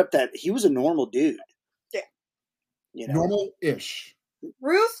it set up that he was a normal dude. Yeah. You know? Normal-ish.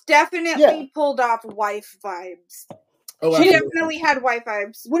 Ruth definitely pulled off wife vibes. Oh, she definitely had wife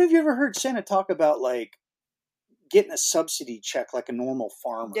vibes. When have you ever heard Santa talk about like getting a subsidy check like a normal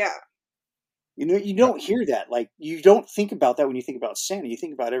farmer? Yeah. You know, you don't hear that. Like you don't think about that when you think about Santa. You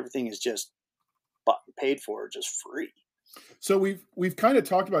think about everything is just bought and paid for, just free. So we've kind of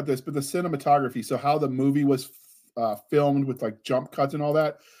talked about this, but the cinematography, so how the movie was filmed with like jump cuts and all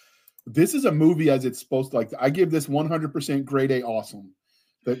that. This is a movie as it's supposed to. Like I give this 100% grade A awesome.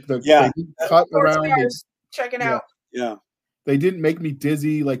 They cut around. Check it out. Yeah. They didn't make me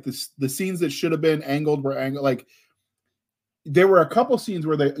dizzy. Like the scenes that should have been angled were angled. Like there were a couple scenes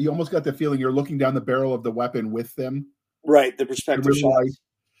where you almost got the feeling you're looking down the barrel of the weapon with them. Right. The perspective shots.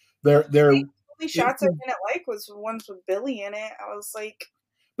 They're the only shots I didn't like was ones with Billy in it. I was like,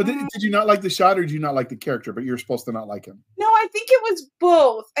 but did you not like the shot or did you not like the character, but you're supposed to not like him? No, I think it was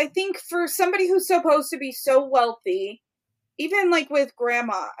both. I think for somebody who's supposed to be so wealthy, even like with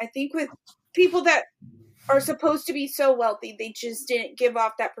grandma, I think with people that are supposed to be so wealthy, they just didn't give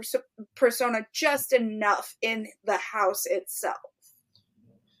off that persona just enough in the house itself.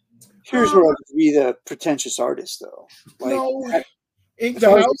 Here's where I would be the pretentious artist, though. Like,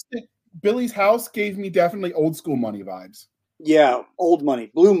 Billy's house gave me definitely old school money vibes. Yeah, old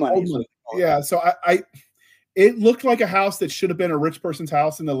money, blue money. Old money. Yeah, so it looked like a house that should have been a rich person's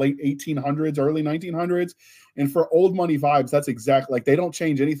house in the late 1800s, early 1900s. And for old money vibes, that's exactly like they don't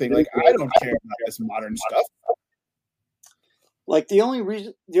change anything. Like I don't care about this modern stuff. Like the only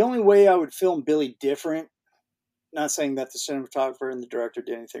way I would film Billy different, not saying that the cinematographer and the director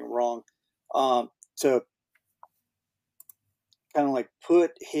did anything wrong, to kind of like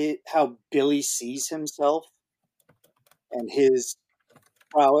put how Billy sees himself and his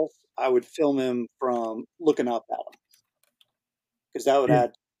prowess, I would film him from looking up at him, because that would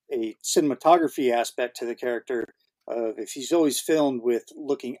add a cinematography aspect to the character. If he's always filmed with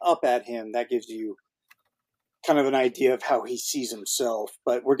looking up at him, that gives you kind of an idea of how he sees himself.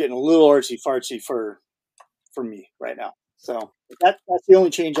 But we're getting a little artsy fartsy for me right now. So that's the only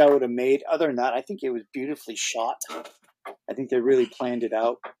change I would have made. Other than that, I think it was beautifully shot. I think they really planned it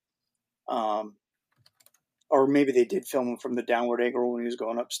out. Or maybe they did film him from the downward angle when he was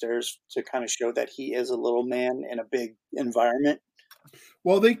going upstairs to kind of show that he is a little man in a big environment.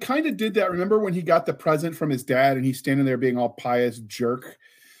 Well, they kind of did that. Remember when he got the present from his dad and he's standing there being all pious jerk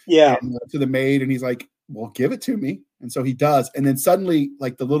Yeah. to the maid, and he's like, well, give it to me. And so he does. And then suddenly,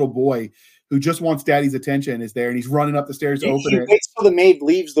 like, the little boy who just wants daddy's attention is there, and he's running up the stairs to open it. He waits till the maid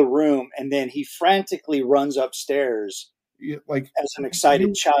leaves the room, and then he frantically runs upstairs like as an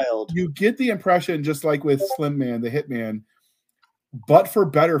excited child. You get the impression, just like with Slim Man, the hitman, but for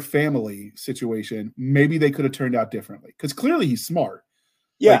better family situation, maybe they could have turned out differently. Because clearly he's smart.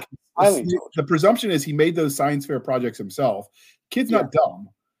 Yeah. Like, the presumption is he made those science fair projects himself. Kid's not dumb.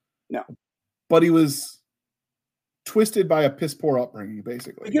 No. But he was twisted by a piss poor upbringing,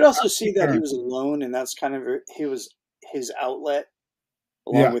 basically. You could also see that he was alone, and that's kind of his outlet,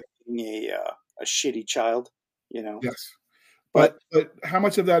 along with being a shitty child, you know. Yes. But how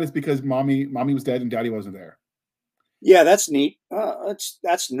much of that is because mommy was dead and daddy wasn't there? Yeah, that's neat.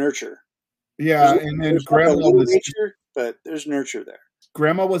 That's nurture. Yeah, and then grandma was nature, but there's nurture there.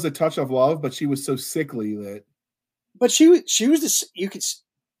 Grandma was a touch of love, but she was so sickly that. But she was this. You could,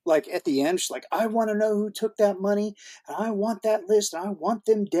 like, at the end, she's like, I want to know who took that money, and I want that list, and I want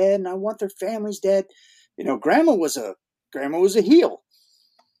them dead, and I want their families dead. You know, grandma was a heel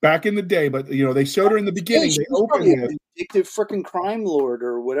back in the day, but you know, they showed her in the beginning. She they was opened probably it. an addictive freaking crime lord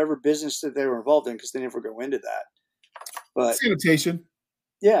or whatever business that they were involved in, because they never go into that. But sanitation.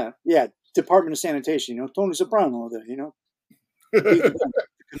 Yeah, Department of Sanitation. You know, Tony Soprano there. You know.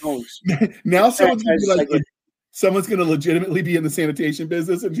 Now someone's gonna be like, someone's gonna legitimately be in the sanitation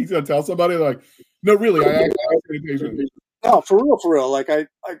business, and she's gonna tell somebody like, "No, really, I actually like sanitation." No, for real. Like I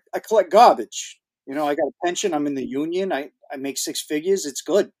collect garbage. You know, I got a pension. I'm in the union. I make six figures. It's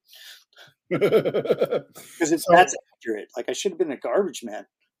good because that's accurate. Like I should have been a garbage man.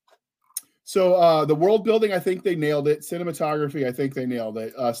 So the world building, I think they nailed it. Cinematography, I think they nailed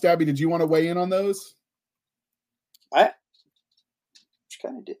it. Stabby, did you want to weigh in on those?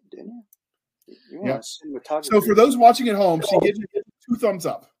 Kind of did, didn't you? Yeah. So for those watching at home, she gives you 2 thumbs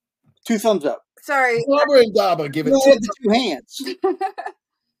up. 2 thumbs up. Sorry. Barbara and Daba give it the 2 hands.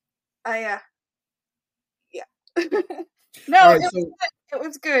 Yeah. No, right, it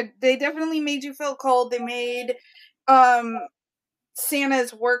was good. They definitely made you feel cold. They made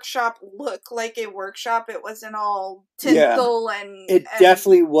Santa's workshop look like a workshop. It wasn't all tinsel and it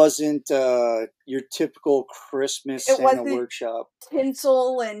definitely wasn't your typical Christmas Santa workshop.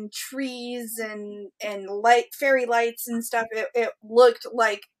 Tinsel and trees and fairy lights and stuff. It looked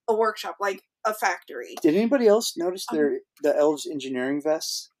like a workshop, like a factory. Did anybody else notice the elves' engineering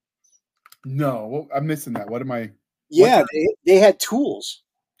vests? No, well, I'm missing that. What am I? Yeah, they had tools.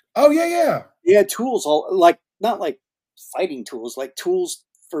 Oh yeah. They had tools, all like not like fighting tools, like tools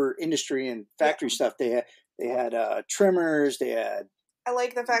for industry and factory stuff. They had trimmers. They had I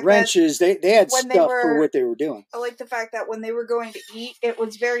like the fact wrenches. that they had stuff for what they were doing. I like the fact that when they were going to eat, it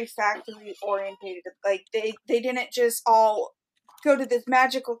was very factory orientated. Like they didn't just all go to this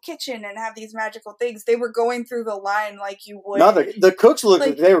magical kitchen and have these magical things. They were going through the line like you would. No, the cooks looked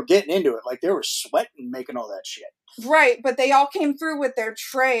like they were getting into it. Like they were sweating making all that shit. Right, but they all came through with their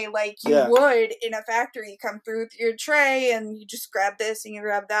tray like you would in a factory. You come through with your tray and you just grab this and you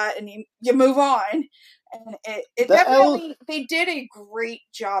grab that and you move on. And it definitely, they did a great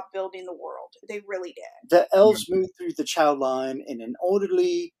job building the world. They really did. The elves moved through the child line in an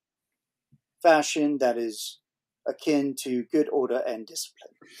orderly fashion that is akin to good order and discipline.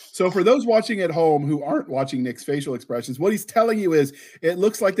 So for those watching at home who aren't watching Nick's facial expressions, what he's telling you is it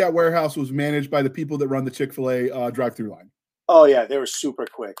looks like that warehouse was managed by the people that run the Chick-fil-A drive-through line. Oh, yeah. They were super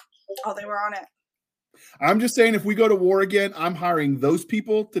quick. Oh, they were on it. I'm just saying, if we go to war again, I'm hiring those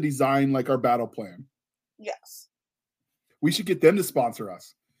people to design like our battle plan. Yes. We should get them to sponsor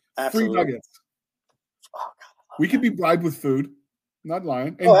us. Absolutely. Free nuggets. Oh, God, we could be bribed with food. Not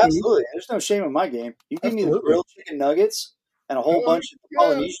lying. And absolutely. There's no shame in my game. You give me the grilled chicken nuggets and a whole bunch of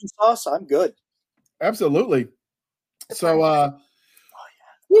Polynesian sauce, I'm good. Absolutely. So,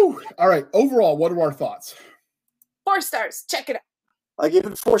 woo. All right. Overall, what are our thoughts? 4 stars. Check it out. I give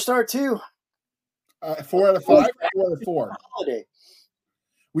it a 4-star too. 4 out of 5? 4 out of 4. Holiday.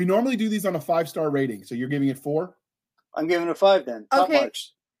 We normally do these on a 5-star rating, so you're giving it 4? I'm giving it a 5 then. Top Okay.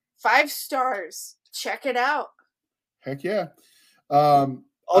 marks. 5 stars. Check it out. Heck yeah. I'll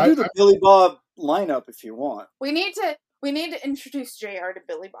do the Billy Bob lineup if you want. We need to introduce JR to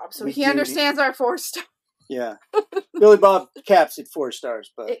Billy Bob so We he do. understands our 4 stars. Yeah. Billy Bob caps at 4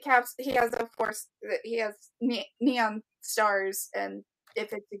 stars, but It caps. He has he has neon stars, and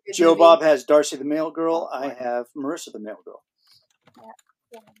if it's a good Joe movie, Bob has Darcy the Mail Girl. I have Marissa the Mail Girl.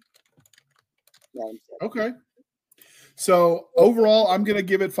 Okay. So overall, I'm gonna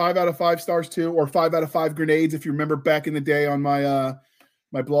give it 5 out of 5 stars too, or 5 out of 5 grenades. If you remember back in the day on my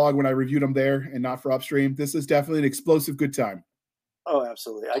my blog when I reviewed them there and not for Upstream, this is definitely an explosive good time. Oh,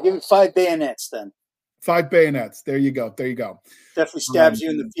 absolutely. I give it 5 bayonets then. 5 bayonets. There you go. There you go. Definitely stabs you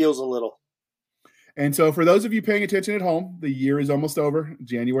in the feels a little. And so for those of you paying attention at home, the year is almost over.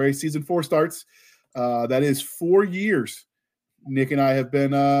 January season 4 starts. That is 4 years. Nick and I have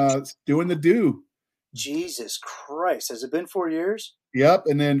been doing the do. Jesus Christ. Has it been 4 years? Yep.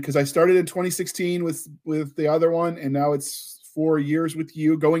 And then because I started in 2016 with the other one, and now it's 4 years with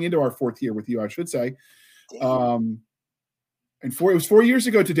you, going into our 4th year with you, I should say. Damn. And it was 4 years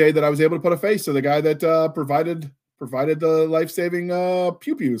ago today that I was able to put a face to the guy that provided the life-saving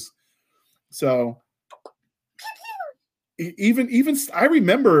pew-pews. So even I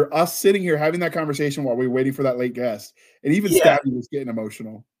remember us sitting here having that conversation while we were waiting for that late guest, and even Stabby was getting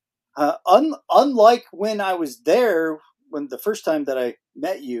emotional. Unlike when I was there, when the first time that I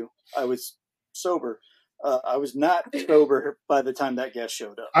met you, I was sober. I was not sober by the time that guest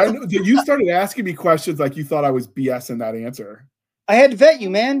showed up. I know you started asking me questions like you thought I was BSing that answer. I had to vet you,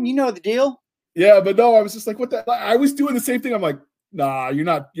 man. You know the deal. Yeah, but no, I was just like, what the? I was doing the same thing. I'm like, nah, you're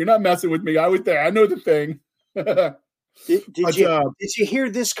not messing with me. I was there. I know the thing. Did you hear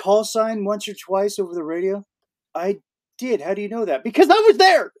this call sign once or twice over the radio? I did. How do you know that? Because I was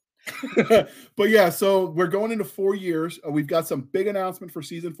there. But yeah, so we're going into 4 years. We've got some big announcement for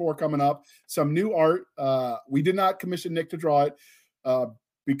season 4 coming up. Some new art. We did not commission Nick to draw it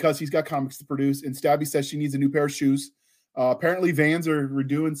because he's got comics to produce. And Stabby says she needs a new pair of shoes. Apparently, Vans are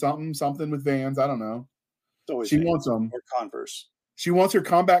redoing something with Vans. I don't know. She wants them. Or Converse. She wants her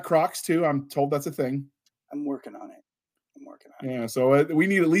combat Crocs too. I'm told that's a thing. I'm working on it. Yeah, so we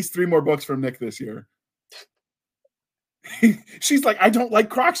need at least 3 more books from Nick this year. She's like, I don't like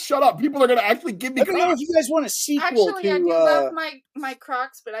Crocs. Shut up. People are going to actually give me I don't know if Crocs. you guys want a sequel actually, to I do love my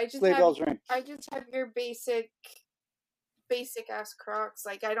Crocs, but I just Sleigh Bells Ring. I just have your basic ass Crocs.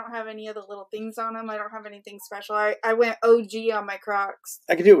 Like, I don't have any of the little things on them. I don't have anything special. I went OG on my Crocs.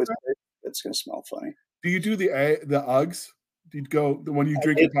 I could do it with it's going to smell funny. Do you do the Uggs? Do you go when you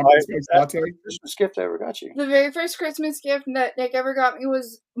drink your pumpkin spice latte? Christmas gift I ever got you. The very first Christmas gift that Nick ever got me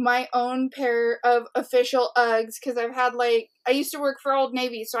was my own pair of official Uggs, because I've had I used to work for Old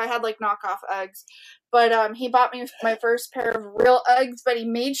Navy, so I had knockoff Uggs. But he bought me my first pair of real Uggs, but he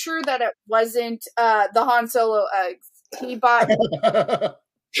made sure that it wasn't the Han Solo Uggs. He bought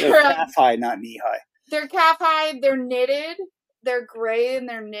they're calf high, not knee high. They're calf high. They're knitted. They're gray and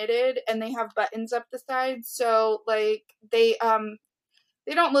they're knitted, and they have buttons up the sides. So they don't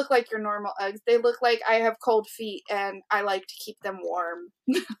look like your normal Uggs. They look like I have cold feet and I like to keep them warm.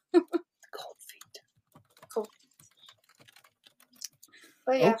 Cold feet.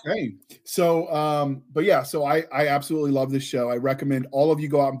 But yeah. Okay. So but yeah, so I absolutely love this show. I recommend all of you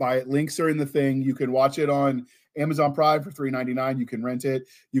go out and buy it. Links are in the thing. You can watch it on Amazon Prime for $3.99. You can rent it.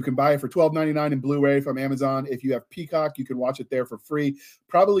 You can buy it for $12.99 in Blu-ray from Amazon. If you have Peacock, you can watch it there for free.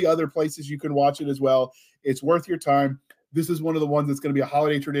 Probably other places you can watch it as well. It's worth your time. This is one of the ones that's going to be a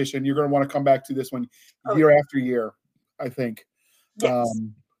holiday tradition. You're going to want to come back to this one year after year, I think. Yes.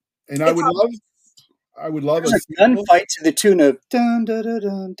 And I would love a gunfight to the tune of dun, dun, dun,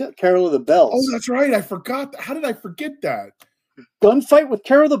 dun, dun, Carol of the Bells. Oh, that's right. I forgot. How did I forget that? Gunfight with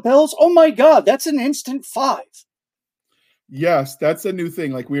Carol of the Bells? Oh my God, that's an instant 5. Yes, that's a new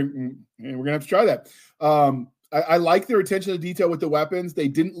thing. We're gonna have to try that. I like their attention to detail with the weapons. They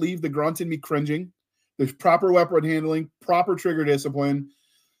didn't leave the grunt in me cringing. There's proper weapon handling, proper trigger discipline.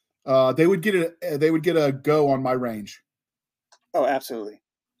 They would get a go on my range. Oh, absolutely.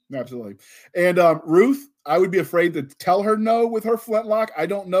 Absolutely. And Ruth, I would be afraid to tell her no with her flintlock. I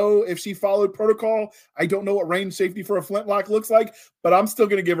don't know if she followed protocol. I don't know what range safety for a flintlock looks like, but I'm still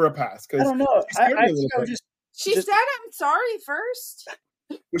going to give her a pass. I don't know. She said I'm sorry first.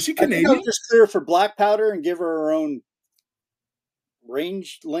 Was she Canadian? I just clear for black powder and give her own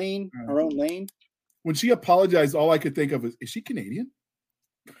range lane, her own lane. When she apologized, all I could think of was, is she Canadian?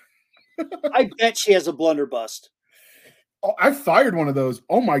 I bet she has a blunderbuss. Oh, I fired one of those.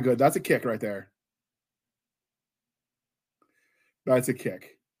 Oh my god, that's a kick right there. That's a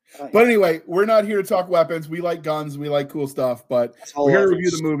kick. Oh, yeah. But anyway, we're not here to talk weapons. We like guns. We like cool stuff. But we're here to review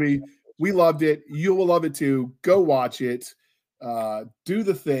the movie. We loved it. You will love it too. Go watch it. Do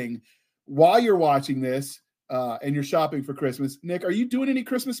the thing. While you're watching this and you're shopping for Christmas, Nick, are you doing any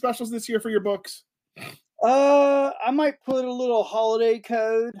Christmas specials this year for your books? I might put a little holiday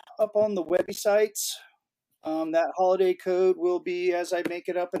code up on the websites. That holiday code will be, as I make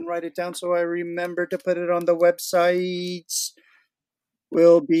it up and write it down so I remember to put it on the websites,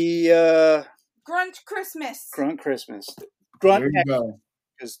 will be Grunt Christmas. Grunt Christmas. Grunt There you go.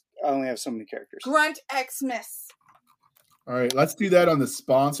 Because I only have so many characters. Grunt Xmas. All right, let's do that on the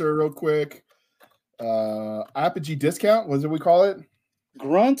sponsor real quick. Apogee discount, what is it we call it?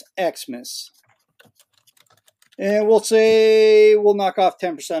 Grunt Xmas. And we'll say we'll knock off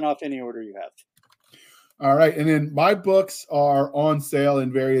 10% off any order you have. All right. And then my books are on sale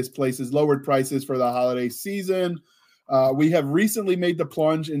in various places, lowered prices for the holiday season. We have recently made the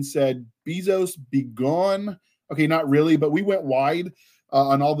plunge and said, Bezos, be gone. Okay, not really, but we went wide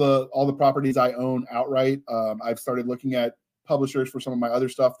on all the properties I own outright. I've started looking at publishers for some of my other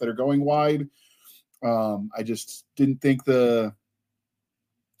stuff that are going wide. I just didn't think I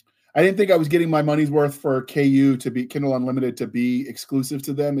was getting my money's worth for KU to be Kindle Unlimited to be exclusive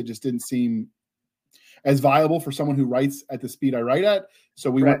to them. It just didn't seem as viable for someone who writes at the speed I write at. So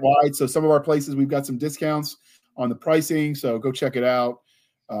we went wide. So some of our places, we've got some discounts on the pricing. So go check it out.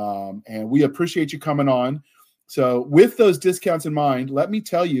 And we appreciate you coming on. So with those discounts in mind, let me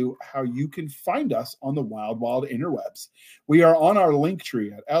tell you how you can find us on the wild, wild interwebs. We are on our link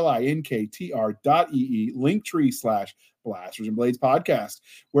tree at linktr.ee, linktree/Blasters and Blades podcast,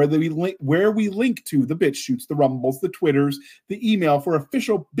 where we link to the bitch shoots, the rumbles, the Twitters, the email for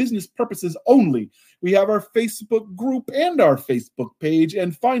official business purposes only. We have our Facebook group and our Facebook page.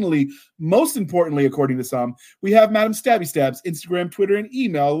 And finally, most importantly, according to some, we have Madam Stabby Stab's Instagram, Twitter, and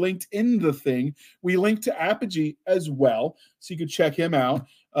email linked in the thing. We link to Apogee as well, so you can check him out.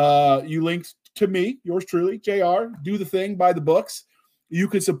 You linked to me, yours truly, JR, Do the Thing, Buy the Books. You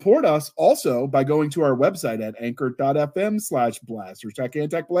can support us also by going to our website at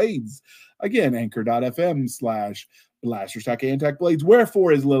anchor.fm/BlastersTech-Blades. Again, anchor.fm/BlastersTech-Blades, where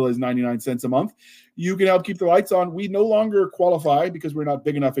for as little as 99 cents a month, you can help keep the lights on. We no longer qualify because we're not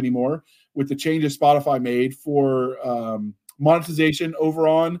big enough anymore with the changes Spotify made for monetization over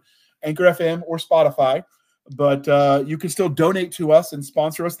on Anchor FM or Spotify. But you can still donate to us and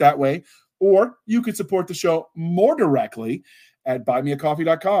sponsor us that way. Or you could support the show more directly at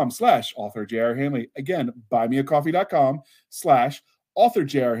buymeacoffee.com/author J.R. Hanley. Again, buymeacoffee.com/author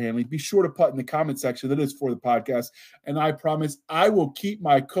J.R. Hanley. Be sure to put in the comment section that is for the podcast. And I promise I will keep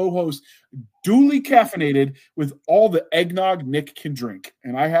my co-host duly caffeinated with all the eggnog Nick can drink.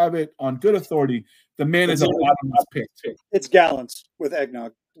 And I have it on good authority. The man is a bottomless pit. It's gallons with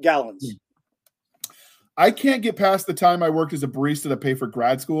eggnog. Gallons. I can't get past the time I worked as a barista to pay for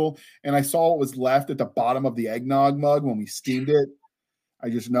grad school, and I saw what was left at the bottom of the eggnog mug when we steamed it. I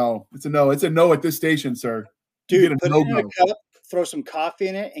just know. It's a no. It's a no at this station, sir. Dude, put it in a cup, throw some coffee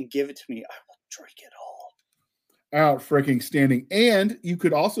in it, and give it to me. I will drink it all. Out freaking standing. And you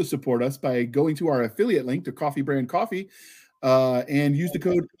could also support us by going to our affiliate link to Coffee Brand Coffee and use the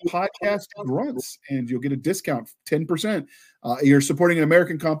code Podcast Grunts, and you'll get a discount, 10%. You're supporting an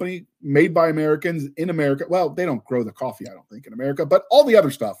American company made by Americans in America. Well, they don't grow the coffee, I don't think, in America, but all the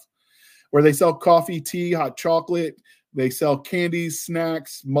other stuff where they sell coffee, tea, hot chocolate. They sell candies,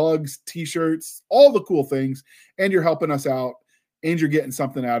 snacks, mugs, T-shirts, all the cool things. And you're helping us out, and you're getting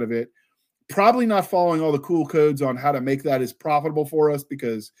something out of it. Probably not following all the cool codes on how to make that as profitable for us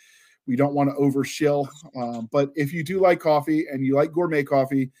because we don't want to overshill. But if you do like coffee and you like gourmet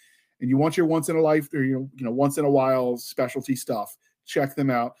coffee and you want your once in a life or once in a while specialty stuff, check them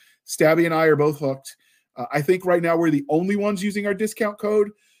out. Stabby and I are both hooked. I think right now we're the only ones using our discount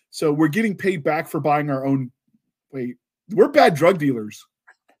code. So we're getting paid back for buying our own. Wait, we're bad drug dealers.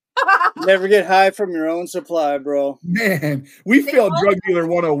 Never get high from your own supply, bro. Man, we failed drug dealer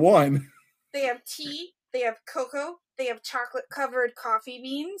 101. They have tea. They have cocoa. They have chocolate-covered coffee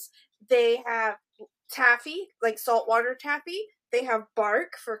beans. They have taffy, like saltwater taffy. They have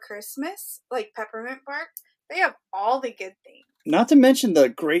bark for Christmas, like peppermint bark. They have all the good things. Not to mention the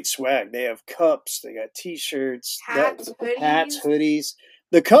great swag. They have cups. They got T-shirts. Hats, hoodies.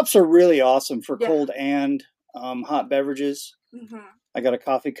 The cups are really awesome for cold and hot beverages. Mm-hmm. I got a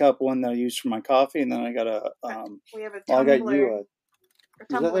coffee cup, one that I use for my coffee, and then I got a. We have a I got you Is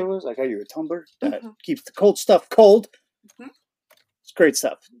that what it was? I got you a tumbler that keeps the cold stuff cold. It's great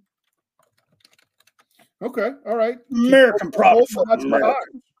stuff. Okay, all right. American product for America.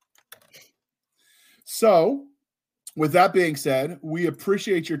 So, with that being said, we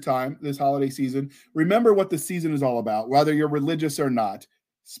appreciate your time this holiday season. Remember what the season is all about, whether you're religious or not.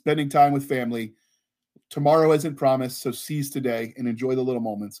 Spending time with family. Tomorrow isn't promised, so seize today and enjoy the little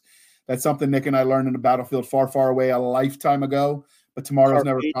moments. That's something Nick and I learned in a battlefield far, far away a lifetime ago, but tomorrow's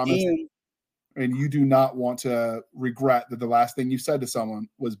never promised. And you do not want to regret that the last thing you said to someone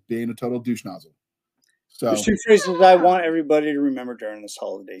was being a total douche nozzle. So, there's two phrases I want everybody to remember during this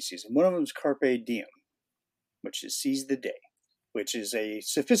holiday season. One of them is carpe diem, which is seize the day, which is a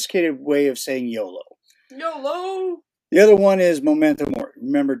sophisticated way of saying YOLO. YOLO! The other one is memento mori,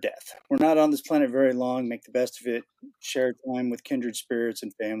 remember death. We're not on this planet very long. Make the best of it. Share time with kindred spirits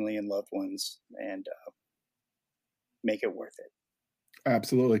and family and loved ones, and make it worth it.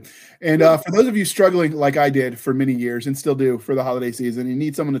 Absolutely. And for those of you struggling like I did for many years and still do for the holiday season, you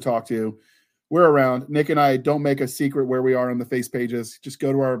need someone to talk to, we're around. Nick and I don't make a secret where we are on the face pages. Just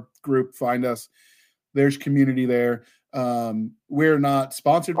go to our group, find us. There's community there. We're not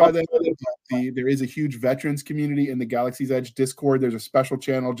sponsored by them. There is a huge veterans community in the Galaxy's Edge Discord. There's a special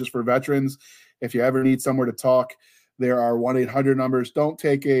channel just for veterans. If you ever need somewhere to talk, there are 1-800 numbers. Don't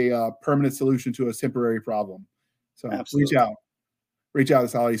take a permanent solution to a temporary problem. So Absolutely. Reach out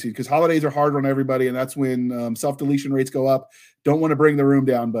this holiday season because holidays are hard on everybody, and that's when self-deletion rates go up. Don't want to bring the room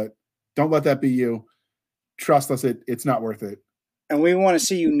down, but don't let that be you. Trust us, it's not worth it. And we want to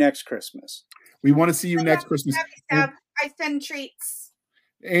see you next Christmas. We want to see you next Christmas. I send treats.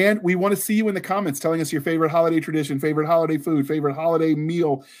 And we want to see you in the comments telling us your favorite holiday tradition, favorite holiday food, favorite holiday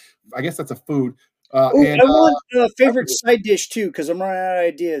meal. I guess that's a food. I want a favorite side dish, too, because I'm running out of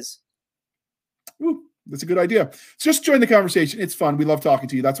ideas. Ooh, that's a good idea. Just join the conversation. It's fun. We love talking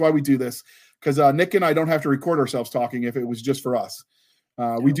to you. That's why we do this, because Nick and I don't have to record ourselves talking if it was just for us.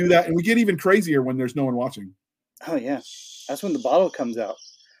 We do that, and we get even crazier when there's no one watching. Oh, yeah. That's when the bottle comes out.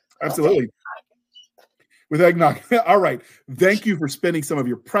 Absolutely. With eggnog. All right. Thank you for spending some of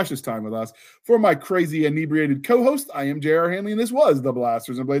your precious time with us. For my crazy inebriated co-host, I am J.R. Hanley, and this was the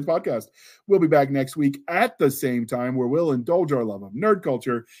Blasters and Blades podcast. We'll be back next week at the same time where we'll indulge our love of nerd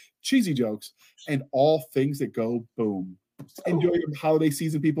culture, cheesy jokes, and all things that go boom. Enjoy your holiday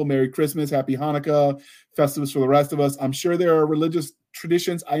season, people. Merry Christmas, Happy Hanukkah, Festivus for the rest of us. I'm sure there are religious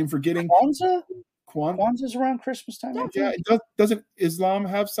traditions I am forgetting. Kwanzaa's around Christmas time. Yeah. Doesn't Islam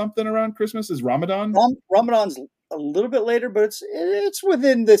have something around Christmas? Is Ramadan? Ramadan's a little bit later, but it's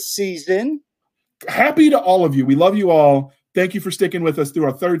within the season. Happy to all of you. We love you all. Thank you for sticking with us through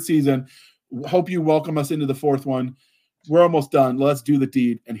our third season. Hope you welcome us into the fourth one. We're almost done. Let's do the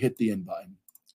deed and hit the end button.